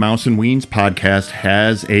from the Mouse and Weens podcast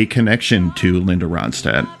has a connection to Linda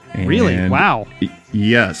Ronstadt. Really? And Wow.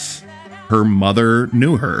 Yes. Her mother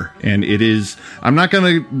knew her. And it is, I'm not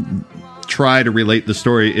going to try to relate the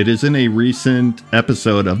story. It is in a recent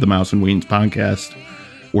episode of the Mouse and Weens podcast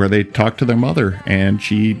where they talked to their mother, and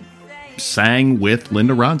she sang with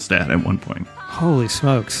Linda Ronstadt at one point. Holy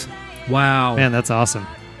smokes. Wow. Man, that's awesome.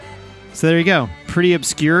 So there you go. Pretty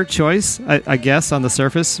obscure choice, I guess, on the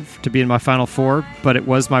surface to be in my Final Four, but it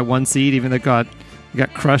was my 1 seed, even though it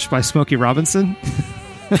got crushed by Smokey Robinson.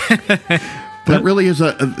 That really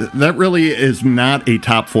is not a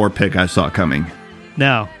top 4 pick I saw coming.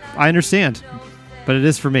 No, I understand, but it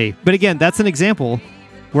is for me. But again, that's an example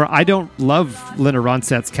where I don't love Linda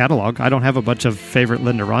Ronstadt's catalog. I don't have a bunch of favorite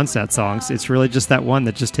Linda Ronstadt songs. It's really just that one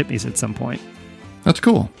that just hit me at some point. That's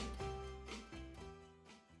cool.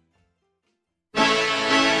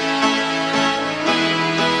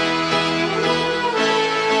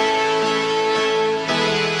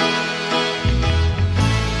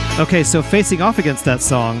 Okay, so facing off against that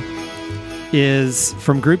song is,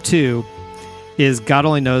 from Group 2, is God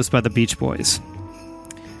Only Knows by the Beach Boys.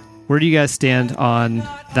 Where do you guys stand on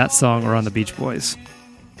that song or on the Beach Boys?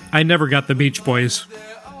 I never got the Beach Boys.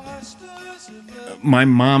 My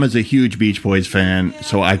mom is a huge Beach Boys fan,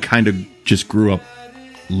 so I kind of just grew up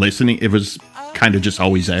listening. It was kind of just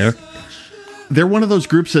always there. They're one of those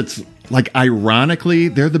groups that's, like, ironically,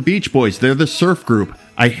 they're the Beach Boys. They're the surf group.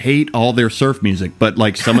 I hate all their surf music, but,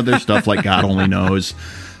 like, some of their stuff, like God Only Knows,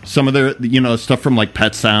 some of their, stuff from, like,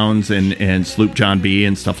 Pet Sounds and Sloop John B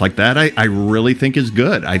and stuff like that, I really think is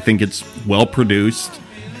good. I think it's well-produced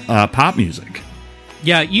pop music.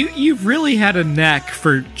 Yeah, you've really had a knack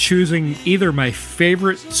for choosing either my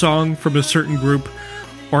favorite song from a certain group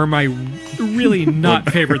or my really not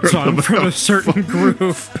favorite song from a certain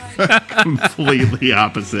group. Completely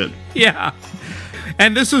opposite. Yeah.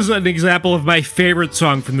 And this is an example of my favorite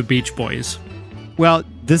song from the Beach Boys. Well,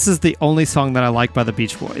 this is the only song that I like by the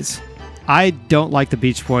Beach Boys. I don't like the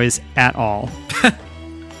Beach Boys at all.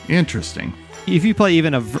 Interesting. If you play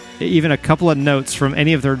even a couple of notes from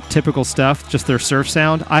any of their typical stuff, just their surf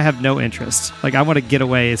sound, I have no interest. Like, I want to get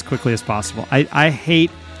away as quickly as possible. I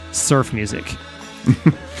hate surf music.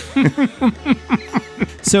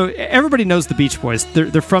 So everybody knows the Beach Boys.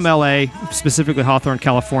 They're from LA, specifically Hawthorne,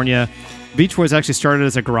 California. Beach Boys actually started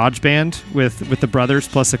as a garage band with the brothers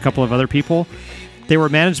plus a couple of other people. They were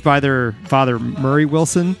managed by their father, Murray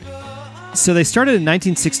Wilson. So they started in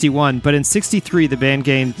 1961, but in 63 the band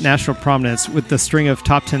gained national prominence with the string of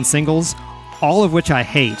top 10 singles, all of which I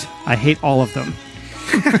hate. I hate all of them.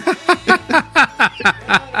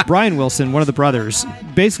 Brian Wilson, one of the brothers,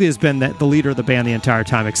 basically has been the leader of the band the entire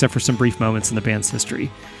time, except for some brief moments in the band's history.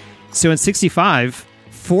 So in 65,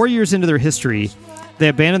 4 years into their history, they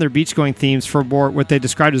abandoned their beach-going themes for more what they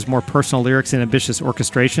described as more personal lyrics and ambitious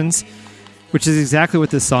orchestrations. which is exactly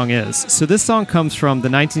what this song is. So this song comes from the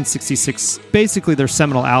 1966, basically their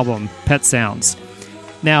seminal album, Pet Sounds.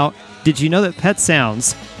 Now, did you know that Pet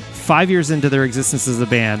Sounds, 5 years into their existence as a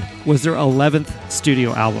band, was their 11th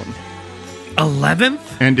studio album?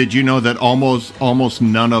 11th? And did you know that almost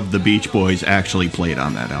none of the Beach Boys actually played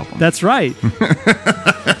on that album? That's right.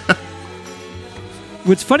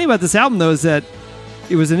 What's funny about this album, though, is that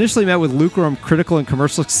it was initially met with lukewarm critical and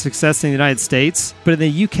commercial success in the United States, but in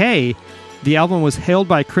the UK, the album was hailed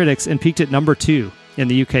by critics and peaked at number 2 in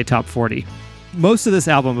the UK Top 40. Most of this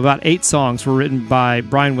album, about 8 songs, were written by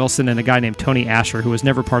Brian Wilson and a guy named Tony Asher, who was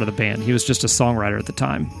never part of the band. He was just a songwriter at the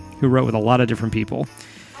time, who wrote with a lot of different people.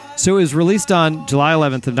 So it was released on July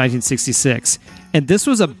 11th of 1966, and this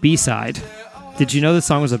was a B-side. Did you know this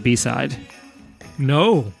song was a B-side?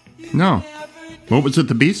 No. No. What was it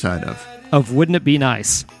the B-side of? Of Wouldn't It Be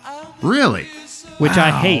Nice? Really? Which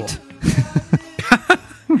I hate.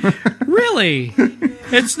 Really?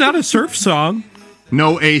 It's not a surf song.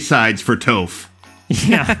 No A-sides for Toph.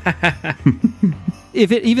 Yeah.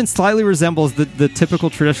 If it even slightly resembles the typical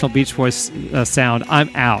traditional Beach Boys sound, I'm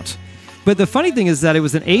out. But the funny thing is that it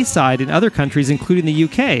was an A-side in other countries, including the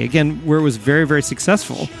UK, again, where it was very, very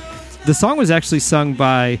successful. The song was actually sung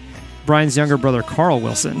by Brian's younger brother, Carl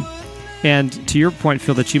Wilson. And to your point,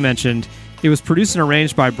 Phil, that you mentioned, it was produced and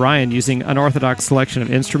arranged by Brian using unorthodox selection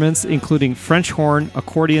of instruments, including French horn,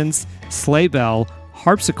 accordions, sleigh bell,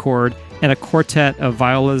 harpsichord, and a quartet of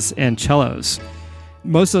violas and cellos.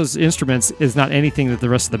 Most of those instruments is not anything that the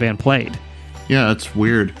rest of the band played. Yeah, that's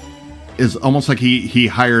weird. It's almost like he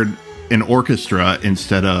hired an orchestra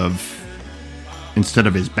instead of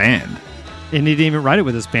his band. And he didn't even write it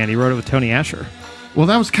with his band. He wrote it with Tony Asher. Well,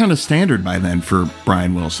 that was kind of standard by then for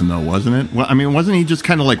Brian Wilson, though, wasn't it? Well, I mean, wasn't he just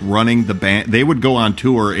kind of like running the band? They would go on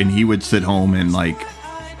tour, and he would sit home and like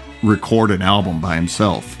record an album by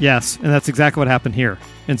himself. Yes, and that's exactly what happened here.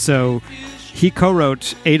 And so he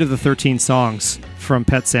co-wrote 8 of the 13 songs from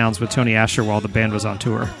Pet Sounds with Tony Asher while the band was on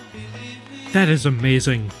tour. That is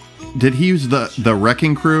amazing. Did he use the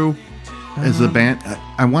Wrecking Crew as the band?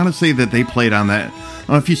 I want to say that they played on that. I don't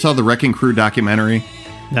know if you saw the Wrecking Crew documentary.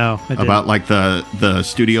 No, I didn't. About like the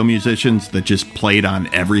studio musicians that just played on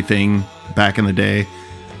everything back in the day.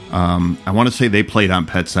 I want to say they played on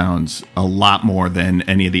Pet Sounds a lot more than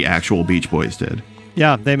any of the actual Beach Boys did.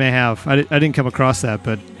 Yeah, they may have. I didn't come across that,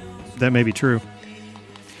 but that may be true.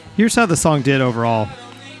 Here's how the song did overall.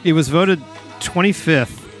 It was voted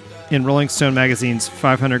 25th in Rolling Stone magazine's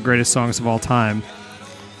 500 Greatest Songs of All Time.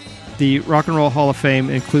 The Rock and Roll Hall of Fame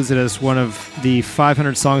includes it as one of the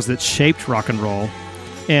 500 songs that shaped rock and roll.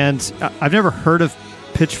 And I've never heard of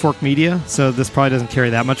Pitchfork Media, so this probably doesn't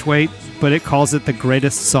carry that much weight, but it calls it the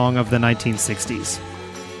greatest song of the 1960s.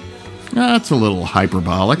 That's a little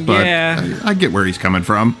hyperbolic, but Yeah. I get where he's coming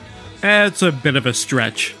from. It's a bit of a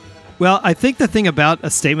stretch. Well, I think the thing about a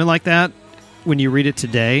statement like that, when you read it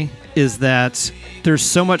today, is that there's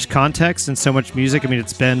so much context and so much music. I mean,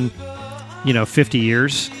 it's been, 50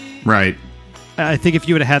 years. Right. I think if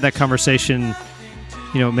you would have had that conversation,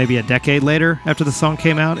 maybe a decade later after the song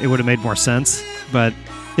came out, it would have made more sense. But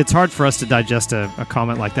it's hard for us to digest a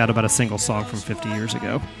comment like that about a single song from 50 years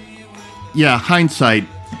ago. Yeah, hindsight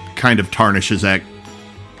kind of tarnishes that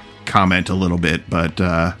comment a little bit, but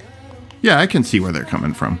yeah, I can see where they're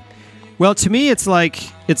coming from. Well, to me, it's like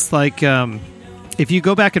if you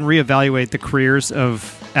go back and reevaluate the careers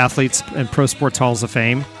of athletes in pro sports halls of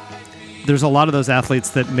fame, there's a lot of those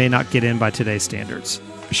athletes that may not get in by today's standards.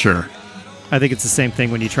 Sure. I think it's the same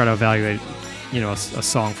thing when you try to evaluate, a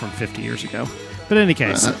song from 50 years ago. But in any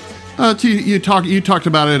case, You talked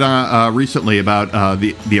about it recently about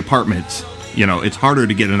the apartments. It's harder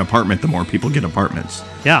to get an apartment the more people get apartments.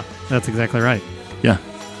 yeah, that's exactly right. Yeah.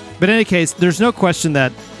 But in any case, there's no question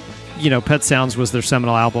that, Pet Sounds was their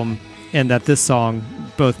seminal album, and that this song,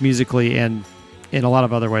 both musically and in a lot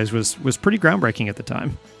of other ways, was pretty groundbreaking at the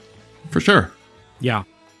time. For sure. Yeah.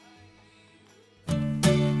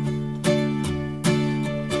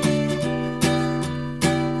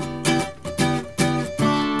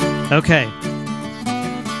 Okay.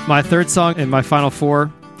 My third song and my final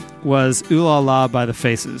 4 was Ooh La La by The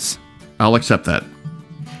Faces. I'll accept that.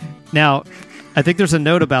 Now, I think there's a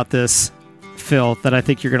note about this, Phil, that I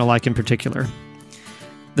think you're going to like in particular.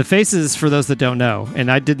 The Faces, for those that don't know, and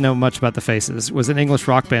I didn't know much about The Faces, was an English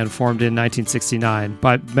rock band formed in 1969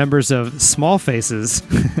 by members of Small Faces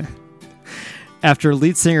after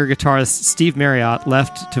lead singer guitarist Steve Marriott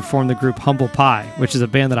left to form the group Humble Pie, which is a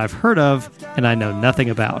band that I've heard of and I know nothing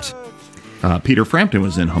about. Peter Frampton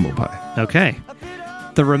was in Humble Pie. Okay.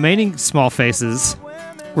 The remaining Small Faces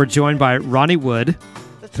were joined by Ronnie Wood,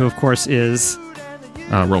 who of course is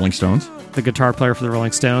Rolling Stones. the guitar player for the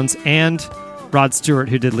Rolling Stones, and Rod Stewart,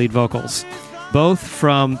 who did lead vocals, both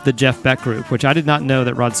from the Jeff Beck group, which I did not know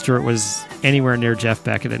that Rod Stewart was anywhere near Jeff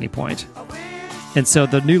Beck at any point. And so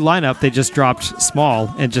the new lineup, they just dropped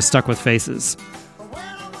small and just stuck with Faces.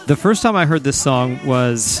 The first time I heard this song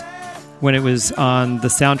was when it was on the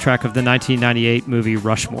soundtrack of the 1998 movie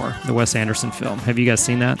Rushmore, the Wes Anderson film. Have you guys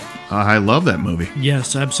seen that? I love that movie.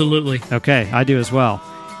 Yes, absolutely. Okay, I do as well.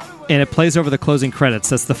 And it plays over the closing credits.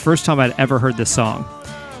 That's the first time I'd ever heard this song.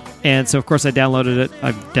 And so, of course, I downloaded it.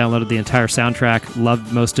 I downloaded the entire soundtrack,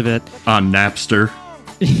 loved most of it. On Napster.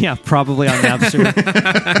 Yeah, probably on Napster.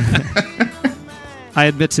 I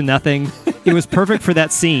admit to nothing. It was perfect for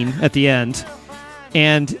that scene at the end.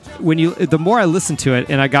 And the more I listened to it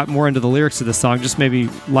and I got more into the lyrics of the song, just made me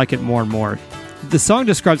like it more and more. The song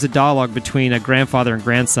describes a dialogue between a grandfather and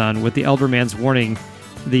grandson, with the elder man's warning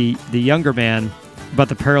the younger man about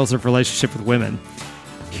the perils of relationship with women.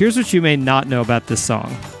 Here's what you may not know about this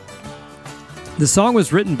song. The song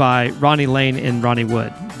was written by Ronnie Lane and Ronnie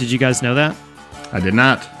Wood. Did you guys know that? I did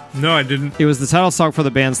not. No, I didn't. It was the title song for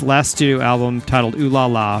the band's last studio album titled Ooh La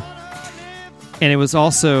La, and it was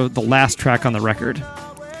also the last track on the record.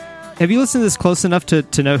 Have you listened to this close enough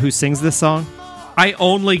to know who sings this song? I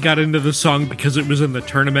only got into the song because it was in the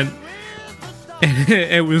tournament, and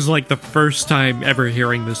it was like the first time ever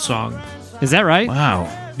hearing this song. Is that right? Wow.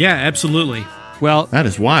 Yeah, absolutely. Well, That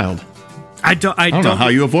is wild. I don't know how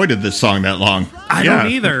you avoided this song that long. I don't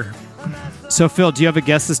either. so Phil, do you have a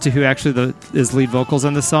guess as to who actually is lead vocals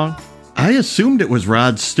on this song? I assumed it was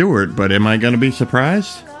Rod Stewart, but am I going to be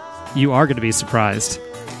surprised? You are going to be surprised.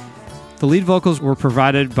 The lead vocals were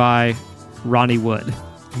provided by Ronnie Wood.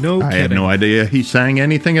 No kidding. I had no idea he sang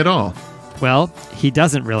anything at all. Well, he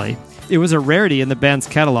doesn't really. It was a rarity in the band's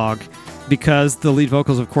catalog because the lead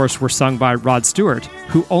vocals, of course, were sung by Rod Stewart,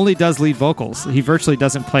 who only does lead vocals. He virtually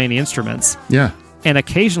doesn't play any instruments. Yeah. And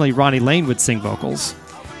occasionally Ronnie Lane would sing vocals.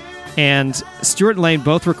 And Stewart and Lane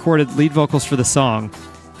both recorded lead vocals for the song,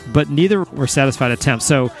 but neither were satisfied attempts.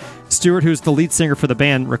 So Stewart, who's the lead singer for the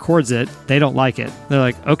band, records it. They don't like it. They're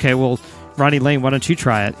like, okay, well, Ronnie Lane, why don't you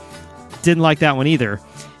try it? Didn't like that one either.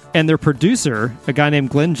 And their producer, a guy named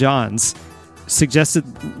Glenn Johns, suggested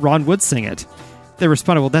Ron Wood sing it. They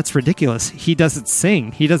responded, well, that's ridiculous. He doesn't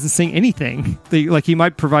sing. He doesn't sing anything. He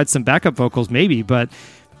might provide some backup vocals, maybe, but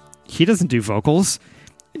he doesn't do vocals.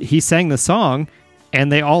 He sang the song,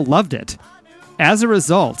 and they all loved it. As a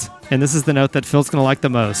result, and this is the note that Phil's going to like the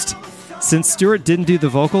most, since Stewart didn't do the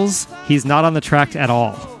vocals, he's not on the track at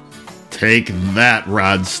all. Take that,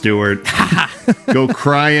 Rod Stewart. Go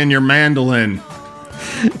cry in your mandolin.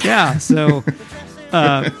 Yeah, so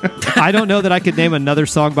I don't know that I could name another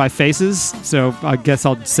song by Faces, so I guess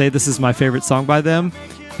I'll say this is my favorite song by them.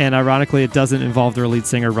 And ironically, it doesn't involve their lead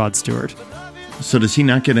singer, Rod Stewart. So does he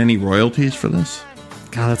not get any royalties for this?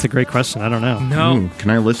 God, that's a great question. I don't know. No. Ooh, can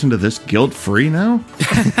I listen to this guilt-free now?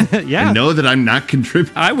 Yeah, And know that I'm not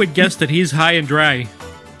contributing? I would guess that he's high and dry.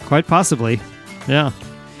 quite possibly. Yeah.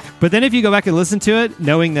 But then if you go back and listen to it,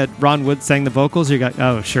 knowing that Ron Wood sang the vocals, you go,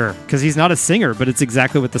 oh, sure. Because he's not a singer, but it's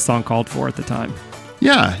exactly what the song called for at the time.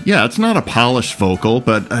 Yeah, it's not a polished vocal,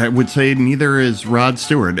 but I would say neither is Rod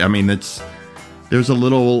Stewart. I mean, it's a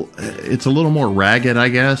little more ragged, I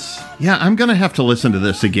guess. Yeah, I'm going to have to listen to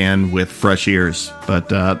this again with fresh ears, but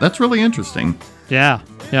that's really interesting. Yeah,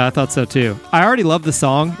 I thought so too. I already love the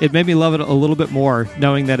song. It made me love it a little bit more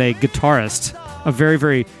knowing that a guitarist, a very,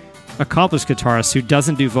 very accomplished guitarist who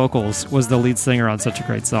doesn't do vocals, was the lead singer on such a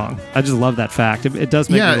great song. I just love that fact. It does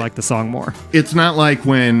make me like the song more. It's not like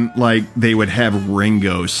when they would have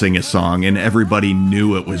Ringo sing a song and everybody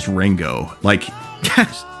knew it was Ringo.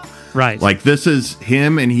 Right. Like this is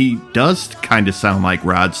him, and he does kind of sound like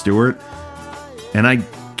Rod Stewart. And I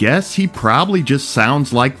guess he probably just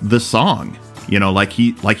sounds like the song. Like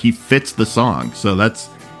he fits the song. So that's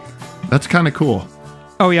kind of cool.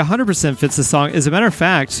 Oh yeah, 100% fits the song. As a matter of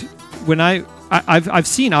fact, when I've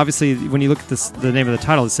seen, obviously, when you look at the name of the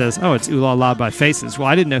title, it says, oh, it's Ooh La La by Faces. Well,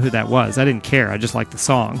 I didn't know who that was. I didn't care. I just liked the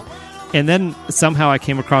song. And then somehow I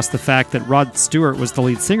came across the fact that Rod Stewart was the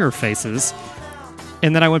lead singer of Faces.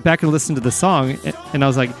 And then I went back and listened to the song, and I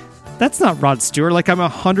was like, that's not Rod Stewart. Like, I'm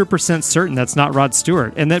 100% certain that's not Rod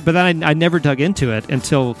Stewart. But then I never dug into it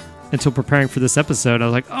until preparing for this episode. I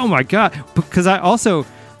was like, oh my God. Because I also,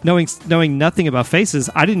 knowing nothing about Faces,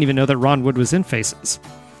 I didn't even know that Ron Wood was in Faces.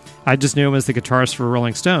 I just knew him as the guitarist for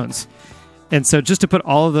Rolling Stones. And so just to put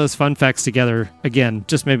all of those fun facts together, again,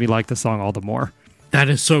 just made me like the song all the more. That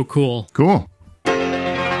is so cool. Cool.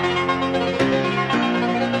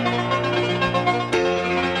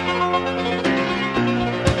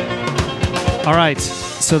 All right.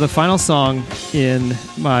 So the final song in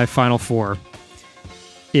my final four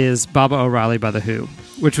is Baba O'Reilly by The Who,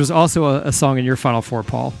 which was also a song in your final four,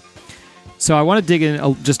 Paul. So I want to dig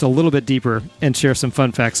in just a little bit deeper and share some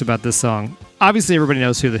fun facts about this song. Obviously, everybody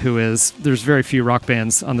knows who The Who is. There's very few rock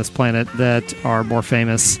bands on this planet that are more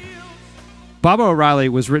famous. Baba O'Reilly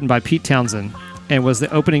was written by Pete Townsend and was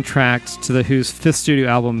the opening track to The Who's fifth studio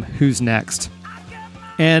album, Who's Next?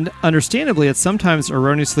 And understandably, it's sometimes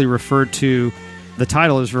erroneously referred to, the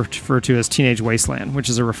title is referred to as Teenage Wasteland, which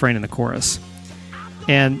is a refrain in the chorus.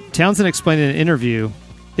 And Townsend explained in an interview,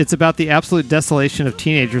 it's about the absolute desolation of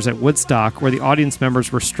teenagers at Woodstock, where the audience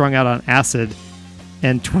members were strung out on acid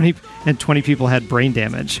and 20 people had brain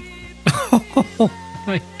damage. Oh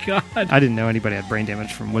my God. I didn't know anybody had brain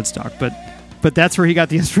damage from Woodstock, but that's where he got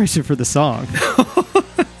the inspiration for the song.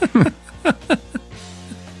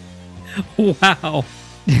 Wow.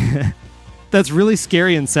 That's really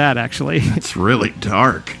scary and sad, actually. It's really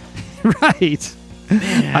dark. Right.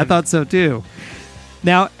 Man. I thought so too.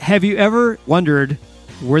 Now, have you ever wondered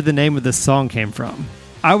where the name of this song came from?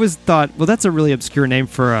 I always thought, well, that's a really obscure name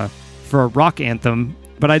for a rock anthem,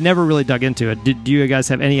 but I never really dug into it. Do you guys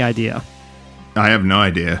have any idea? I have no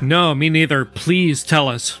idea. No, me neither. Please tell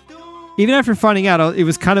us. Even after finding out, it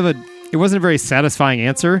was it wasn't a very satisfying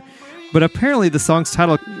answer, but apparently the song's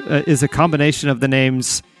title is a combination of the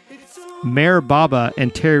names Mayor Baba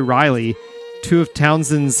and Terry Riley, two of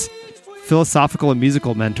Townsend's philosophical and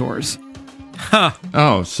musical mentors. Huh.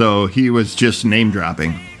 Oh, so he was just name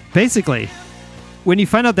dropping. Basically, when you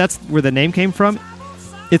find out that's where the name came from,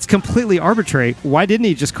 it's completely arbitrary. Why didn't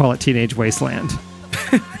he just call it Teenage Wasteland?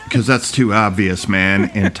 Because that's too obvious,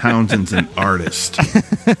 man, and Townsend's an artist.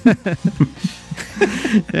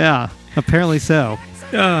 Yeah, apparently so.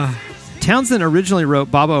 Townsend originally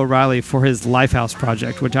wrote Baba O'Reilly for his Lifehouse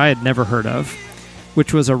project, which I had never heard of,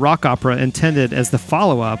 which was a rock opera intended as the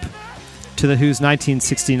follow-up to The Who's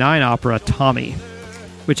 1969 opera, Tommy,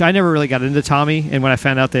 which I never really got into Tommy, and when I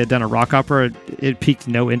found out they had done a rock opera, it piqued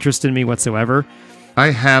no interest in me whatsoever.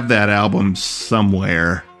 I have that album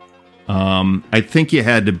somewhere. I think you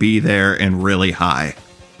had to be there and really high.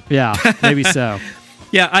 Yeah, maybe so.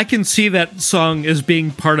 Yeah, I can see that song as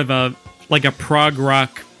being part of a prog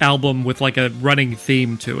rock album with like a running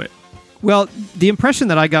theme to it. Well, the impression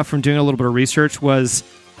that I got from doing a little bit of research was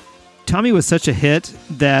Tommy was such a hit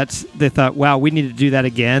that they thought, wow, we need to do that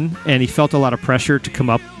again, and he felt a lot of pressure to come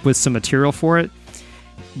up with some material for it.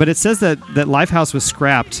 But it says that Lifehouse was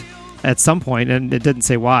scrapped at some point, and it didn't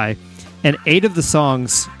say why, and 8 of the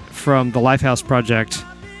songs from the Lifehouse project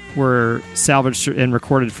were salvaged and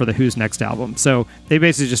recorded for the Who's Next album. So they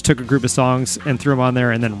basically just took a group of songs and threw them on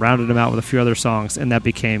there and then rounded them out with a few other songs, and that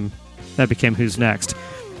became Who's Next.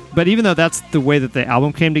 But even though that's the way that the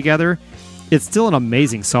album came together, it's still an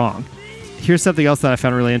amazing song. Here's something else that I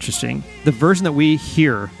found really interesting. The version that we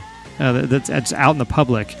hear that's out in the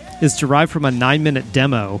public is derived from a 9-minute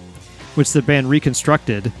demo, which the band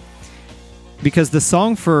reconstructed, because the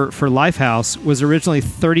song for Lifehouse was originally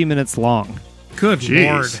 30 minutes long. Good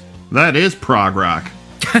Jeez, Lord. that is prog rock.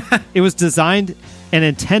 It was designed and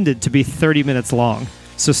intended to be 30 minutes long.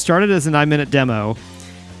 So started as a 9-minute demo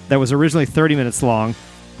that was originally 30 minutes long.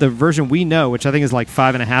 The version we know, which I think is like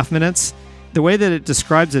 5.5 minutes, the way that it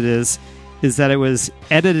describes it is that it was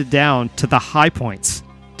edited down to the high points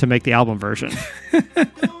to make the album version.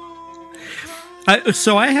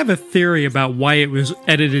 So I have a theory about why it was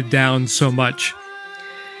edited down so much.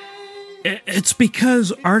 It's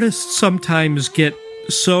because artists sometimes get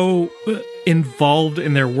so involved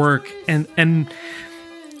in their work, and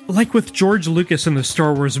like with George Lucas in the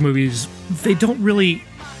Star Wars movies, they don't really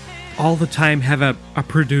all the time have a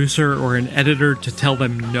producer or an editor to tell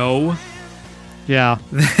them no. Yeah.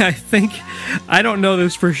 I don't know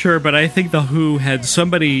this for sure, but I think The Who had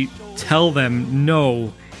somebody tell them,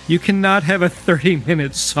 no, you cannot have a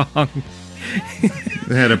 30-minute song.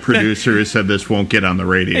 They had a producer who said this won't get on the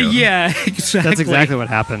radio. Yeah, exactly. That's exactly what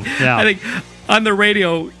happened. Yeah. I think on the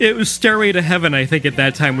radio, it was Stairway to Heaven, I think at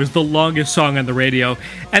that time, was the longest song on the radio.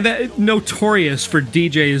 And that notorious for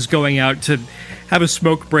DJs going out to have a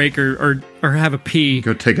smoke break or have a pee.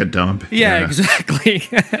 Go take a dump. Yeah. Exactly.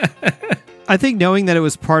 I think knowing that it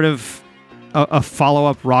was part of a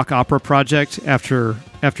follow-up rock opera project after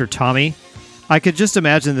Tommy, I could just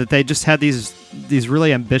imagine that they just had these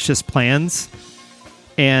really ambitious plans,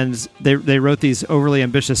 and they wrote these overly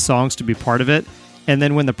ambitious songs to be part of it. And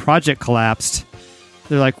then when the project collapsed,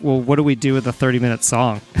 they're like, well, what do we do with a 30-minute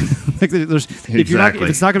song? Like, if it's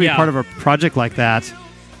not going to be part of a project like that,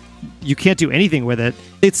 you can't do anything with it.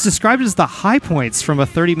 It's described as the high points from a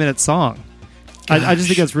 30-minute song. I just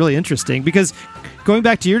think that's really interesting because going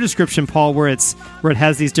back to your description, Paul, where it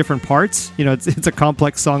has these different parts, it's a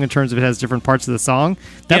complex song in terms of it has different parts of the song.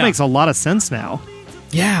 That makes a lot of sense now.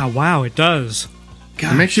 Yeah, wow, it does.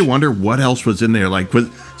 Gosh. It makes you wonder what else was in there. Like, was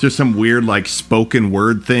there some weird, like, spoken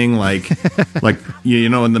word thing? Like,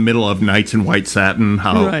 in the middle of Nights in White Satin,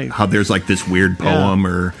 how there's, like, this weird poem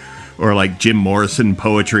or like Jim Morrison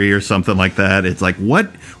poetry or something like that. It's like,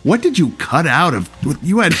 what did you cut out of?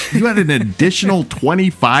 You had an additional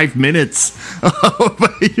 25 minutes.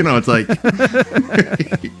 It's like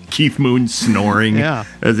Keith Moon snoring. Yeah.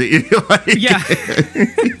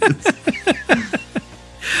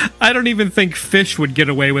 I don't even think Fish would get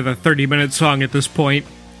away with a 30-minute song at this point.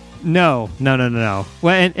 No.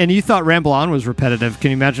 Well, and you thought Ramble On was repetitive. Can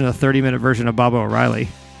you imagine a 30-minute version of Baba O'Reilly?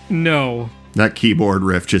 No. That keyboard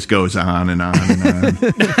riff just goes on and on and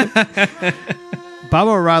on.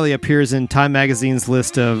 Baba O'Reilly appears in Time Magazine's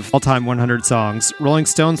list of all-time 100 songs, Rolling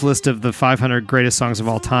Stone's list of the 500 greatest songs of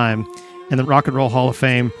all time, and the Rock and Roll Hall of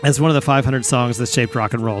Fame as one of the 500 songs that shaped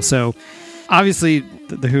rock and roll. So, obviously,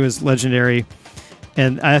 The Who is legendary.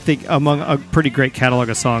 And I think among a pretty great catalog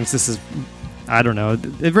of songs, this is, I don't know,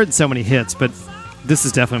 they've written so many hits, but this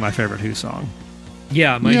is definitely my favorite Who song.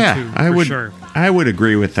 Yeah, mine too, sure. I would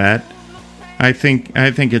agree with that. I think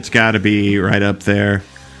it's got to be right up there.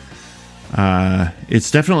 It's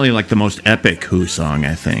definitely like the most epic Who song,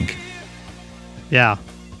 I think. Yeah.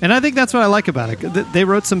 And I think that's what I like about it. They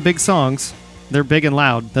wrote some big songs. They're big and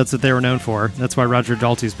loud. That's what they were known for. That's why Roger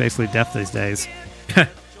Daltrey's basically deaf these days.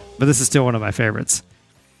 But this is still one of my favorites.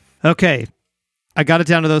 Okay, I got it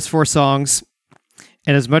down to those 4 songs.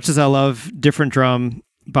 And as much as I love Different Drum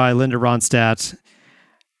by Linda Ronstadt,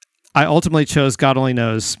 I ultimately chose God Only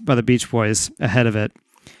Knows by the Beach Boys ahead of it.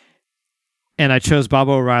 And I chose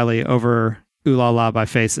Baba O'Reilly over Ooh La La by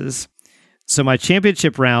Faces. So my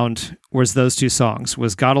championship round was those 2 songs,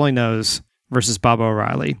 was God Only Knows versus Baba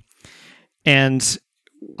O'Reilly. And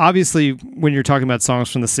obviously, when you're talking about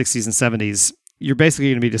songs from the 60s and 70s, you're basically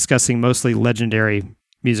going to be discussing mostly legendary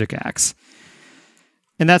music acts.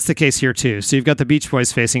 And that's the case here too. So you've got the Beach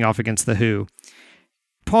Boys facing off against The Who.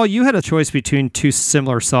 Paul, you had a choice between 2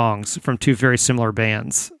 similar songs from 2 very similar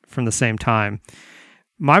bands from the same time.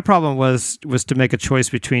 My problem was to make a choice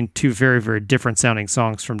between 2 very, very different sounding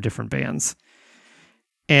songs from different bands.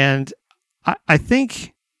 And I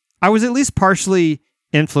think I was at least partially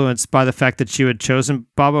influenced by the fact that you had chosen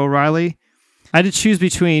Baba O'Reilly. I had to choose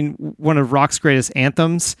between one of rock's greatest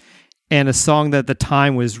anthems and a song that at the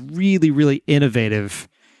time was really, really innovative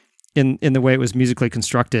in the way it was musically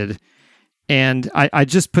constructed. And I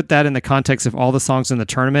just put that in the context of all the songs in the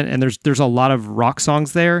tournament, and there's a lot of rock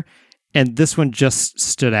songs there, and this one just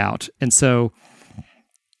stood out. And so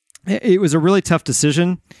it was a really tough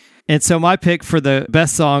decision. And so my pick for the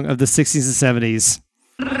best song of the 60s and 70s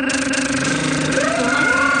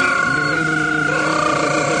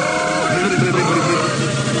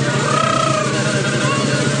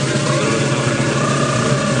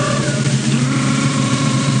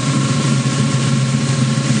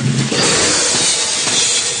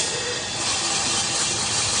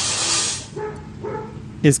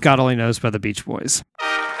is God Only Knows by the Beach Boys.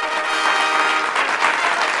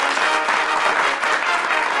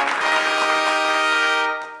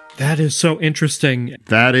 That is so interesting.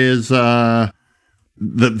 That is the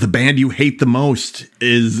band you hate the most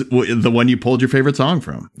is the one you pulled your favorite song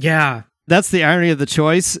from. Yeah. That's the irony of the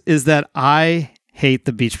choice, is that I hate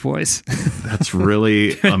the Beach Boys. That's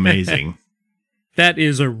really amazing. That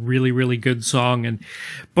is a really, really good song. And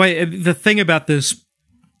boy, the thing about this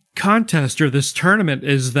contest or this tournament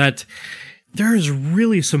is that there's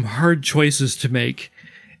really some hard choices to make.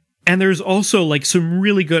 And there's also like some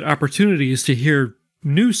really good opportunities to hear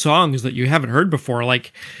new songs that you haven't heard before,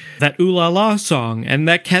 like that Ooh La La song and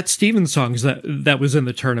that Cat Stevens songs that was in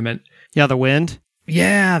the tournament. Yeah, The Wind.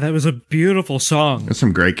 Yeah, that was a beautiful song. There's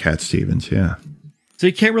some great Cat Stevens, yeah. So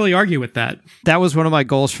you can't really argue with that. That was one of my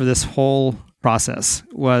goals for this whole process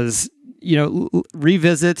was,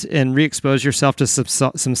 revisit and re-expose yourself to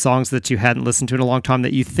some songs that you hadn't listened to in a long time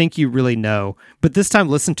that you think you really know, but this time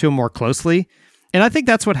listen to them more closely. And I think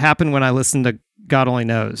that's what happened when I listened to God Only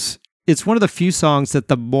Knows. It's one of the few songs that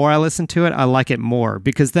the more I listen to it, I like it more,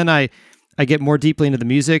 because then I get more deeply into the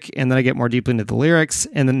music, and then I get more deeply into the lyrics,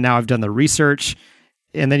 and then now I've done the research,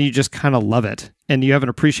 and then you just kind of love it, and you have an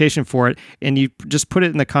appreciation for it, and you just put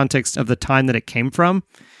it in the context of the time that it came from.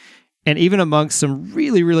 And even amongst some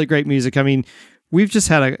really, really great music, I mean, we've just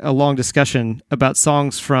had a long discussion about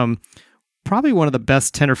songs from probably one of the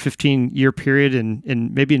best 10 or 15 year period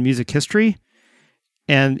in maybe in music history.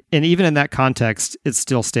 And even in that context, it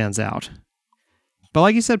still stands out. But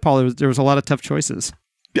like you said, Paul, there was a lot of tough choices.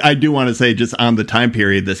 I do want to say, just on the time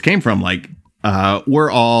period this came from, like,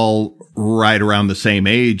 we're all right around the same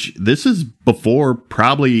age. This is before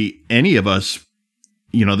probably any of us,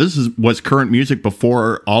 this was current music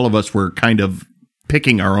before all of us were kind of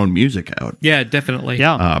picking our own music out. Yeah, definitely.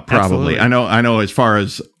 Yeah, probably. absolutely. I know as far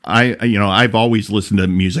as I've always listened to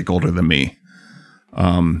music older than me,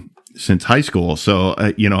 since high school. So,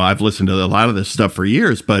 I've listened to a lot of this stuff for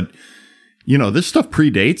years, but, this stuff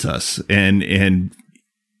predates us and,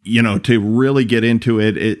 to really get into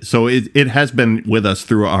it. It has been with us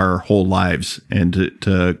through our whole lives, and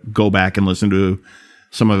to go back and listen to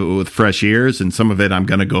some of it with fresh ears, and some of it I'm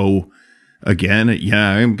going to go again.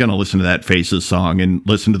 Yeah, I'm going to listen to that Faces song and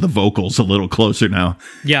listen to the vocals a little closer now.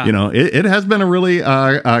 Yeah. It has been a really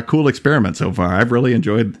cool experiment so far. I've really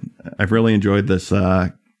enjoyed this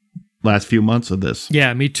last few months of this.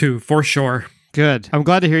 Yeah, me too, for sure. Good. I'm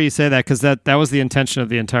glad to hear you say that, because that was the intention of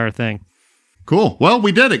the entire thing. Cool. Well,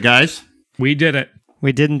 we did it, guys. We did it.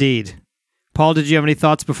 We did indeed. Paul, did you have any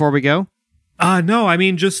thoughts before we go? No, I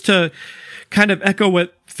mean, just to kind of echo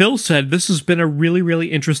what Phil said, this has been a really,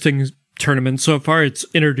 really interesting tournament so far. It's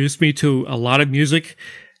introduced me to a lot of music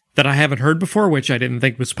that I haven't heard before, which I didn't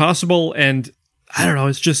think was possible. And I don't know,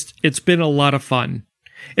 it's been a lot of fun.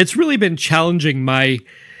 It's really been challenging my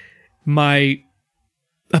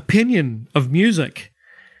opinion of music.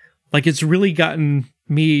 Like, it's really gotten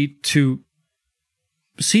me to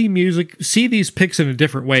see these picks in a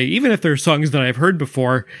different way. Even if they're songs that I've heard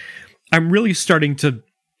before, I'm really starting to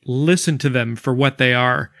listen to them for what they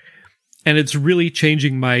are. And it's really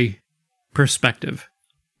changing my perspective.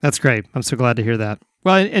 That's great. I'm so glad to hear that.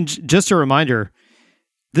 Well, and just a reminder,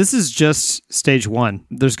 this is just stage one.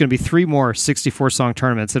 There's going to be 3 more 64-song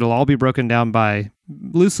tournaments. It'll all be broken down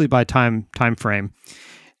loosely by time frame.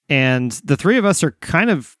 And the 3 of us are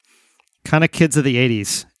kind of kids of the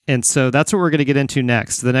 80s. And so that's what we're going to get into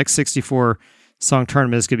next. The next 64-song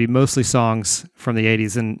tournament is going to be mostly songs from the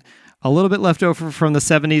 80s and a little bit left over from the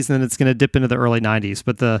 70s, and then it's going to dip into the early 90s.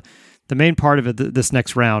 But the main part of it, this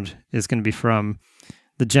next round, is going to be from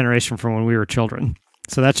the generation from when we were children.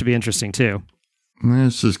 So that should be interesting, too.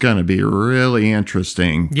 This is going to be really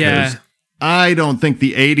interesting. Yeah. I don't think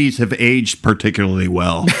the 80s have aged particularly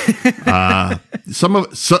well. Some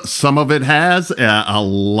of it has, a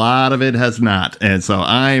lot of it has not. And so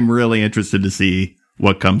I'm really interested to see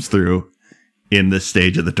what comes through in this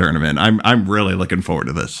stage of the tournament. I'm really looking forward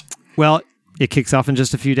to this. Well, it kicks off in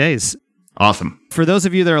just a few days. Awesome. For those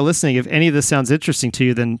of you that are listening, if any of this sounds interesting to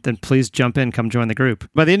you, then please jump in, come join the group.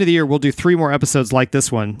 By the end of the year, we'll do 3 more episodes like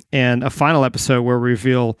this one, and a final episode where we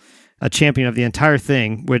reveal a champion of the entire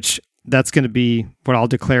thing, which that's going to be what I'll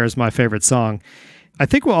declare as my favorite song. I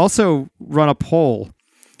think we'll also run a poll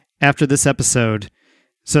after this episode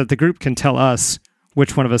so that the group can tell us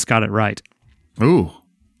which one of us got it right. Ooh,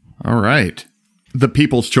 all right. The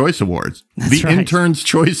People's Choice Awards. That's the right. Intern's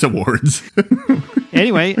Choice Awards.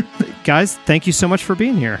 Anyway, guys, thank you so much for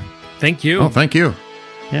being here. Thank you. Oh, thank you.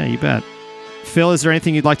 Yeah, you bet. Phil, is there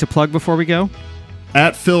anything you'd like to plug before we go?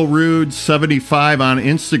 At PhilRude75 on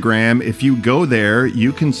Instagram. If you go there,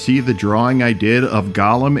 you can see the drawing I did of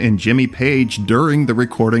Gollum and Jimmy Page during the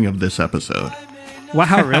recording of this episode.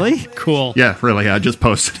 Wow, really? Cool. Yeah, really. I just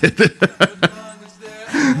posted it.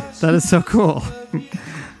 That is so cool.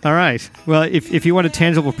 All right. Well, if you want a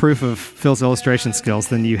tangible proof of Phil's illustration skills,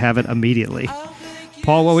 then you have it immediately.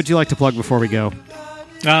 Paul, what would you like to plug before we go?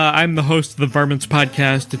 I'm the host of the Varmints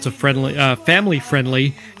Podcast. It's a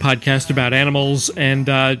family-friendly podcast about animals. And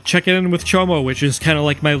check it in with Chomo, which is kind of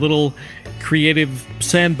like my little creative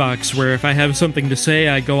sandbox where if I have something to say,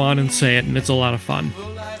 I go on and say it, and it's a lot of fun.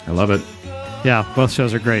 I love it. Yeah, both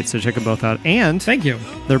shows are great, so check them both out. And Thank you.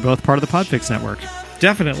 they're both part of the Podfix Network.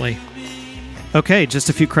 Definitely. Okay, just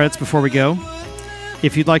a few credits before we go.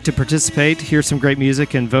 If you'd like to participate, hear some great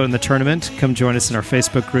music, and vote in the tournament, come join us in our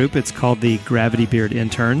Facebook group. It's called the Gravity Beard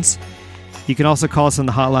Interns. You can also call us on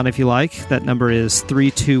the hotline if you like. That number is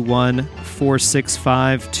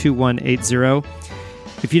 321-465-2180.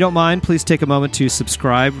 If you don't mind, please take a moment to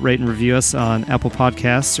subscribe, rate, and review us on Apple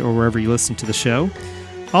Podcasts or wherever you listen to the show.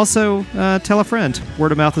 Also, tell a friend.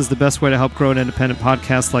 Word of mouth is the best way to help grow an independent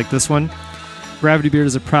podcast like this one. Gravity Beard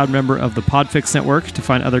is a proud member of the Podfix Network. To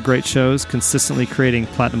find other great shows consistently creating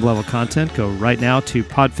platinum-level content, go right now to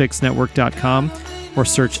podfixnetwork.com or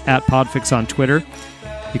search @Podfix on Twitter.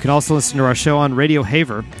 You can also listen to our show on Radio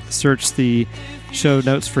Haver. Search the show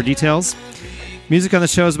notes for details. Music on the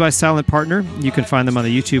show is by Silent Partner. You can find them on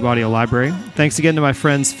the YouTube audio library. Thanks again to my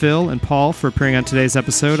friends Phil and Paul for appearing on today's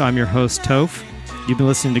episode. I'm your host, Toph. You've been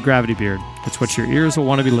listening to Gravity Beard. It's what your ears will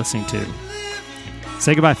want to be listening to.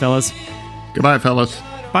 Say goodbye, fellas. Goodbye, fellas.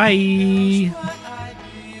 Bye.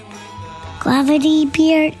 Gravity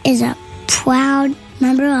Beard is a proud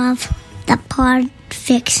member of the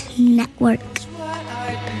Podfix Network.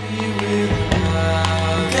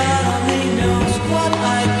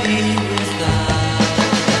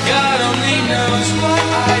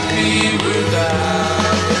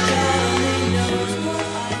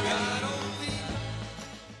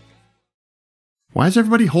 Why is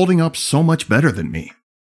everybody holding up so much better than me?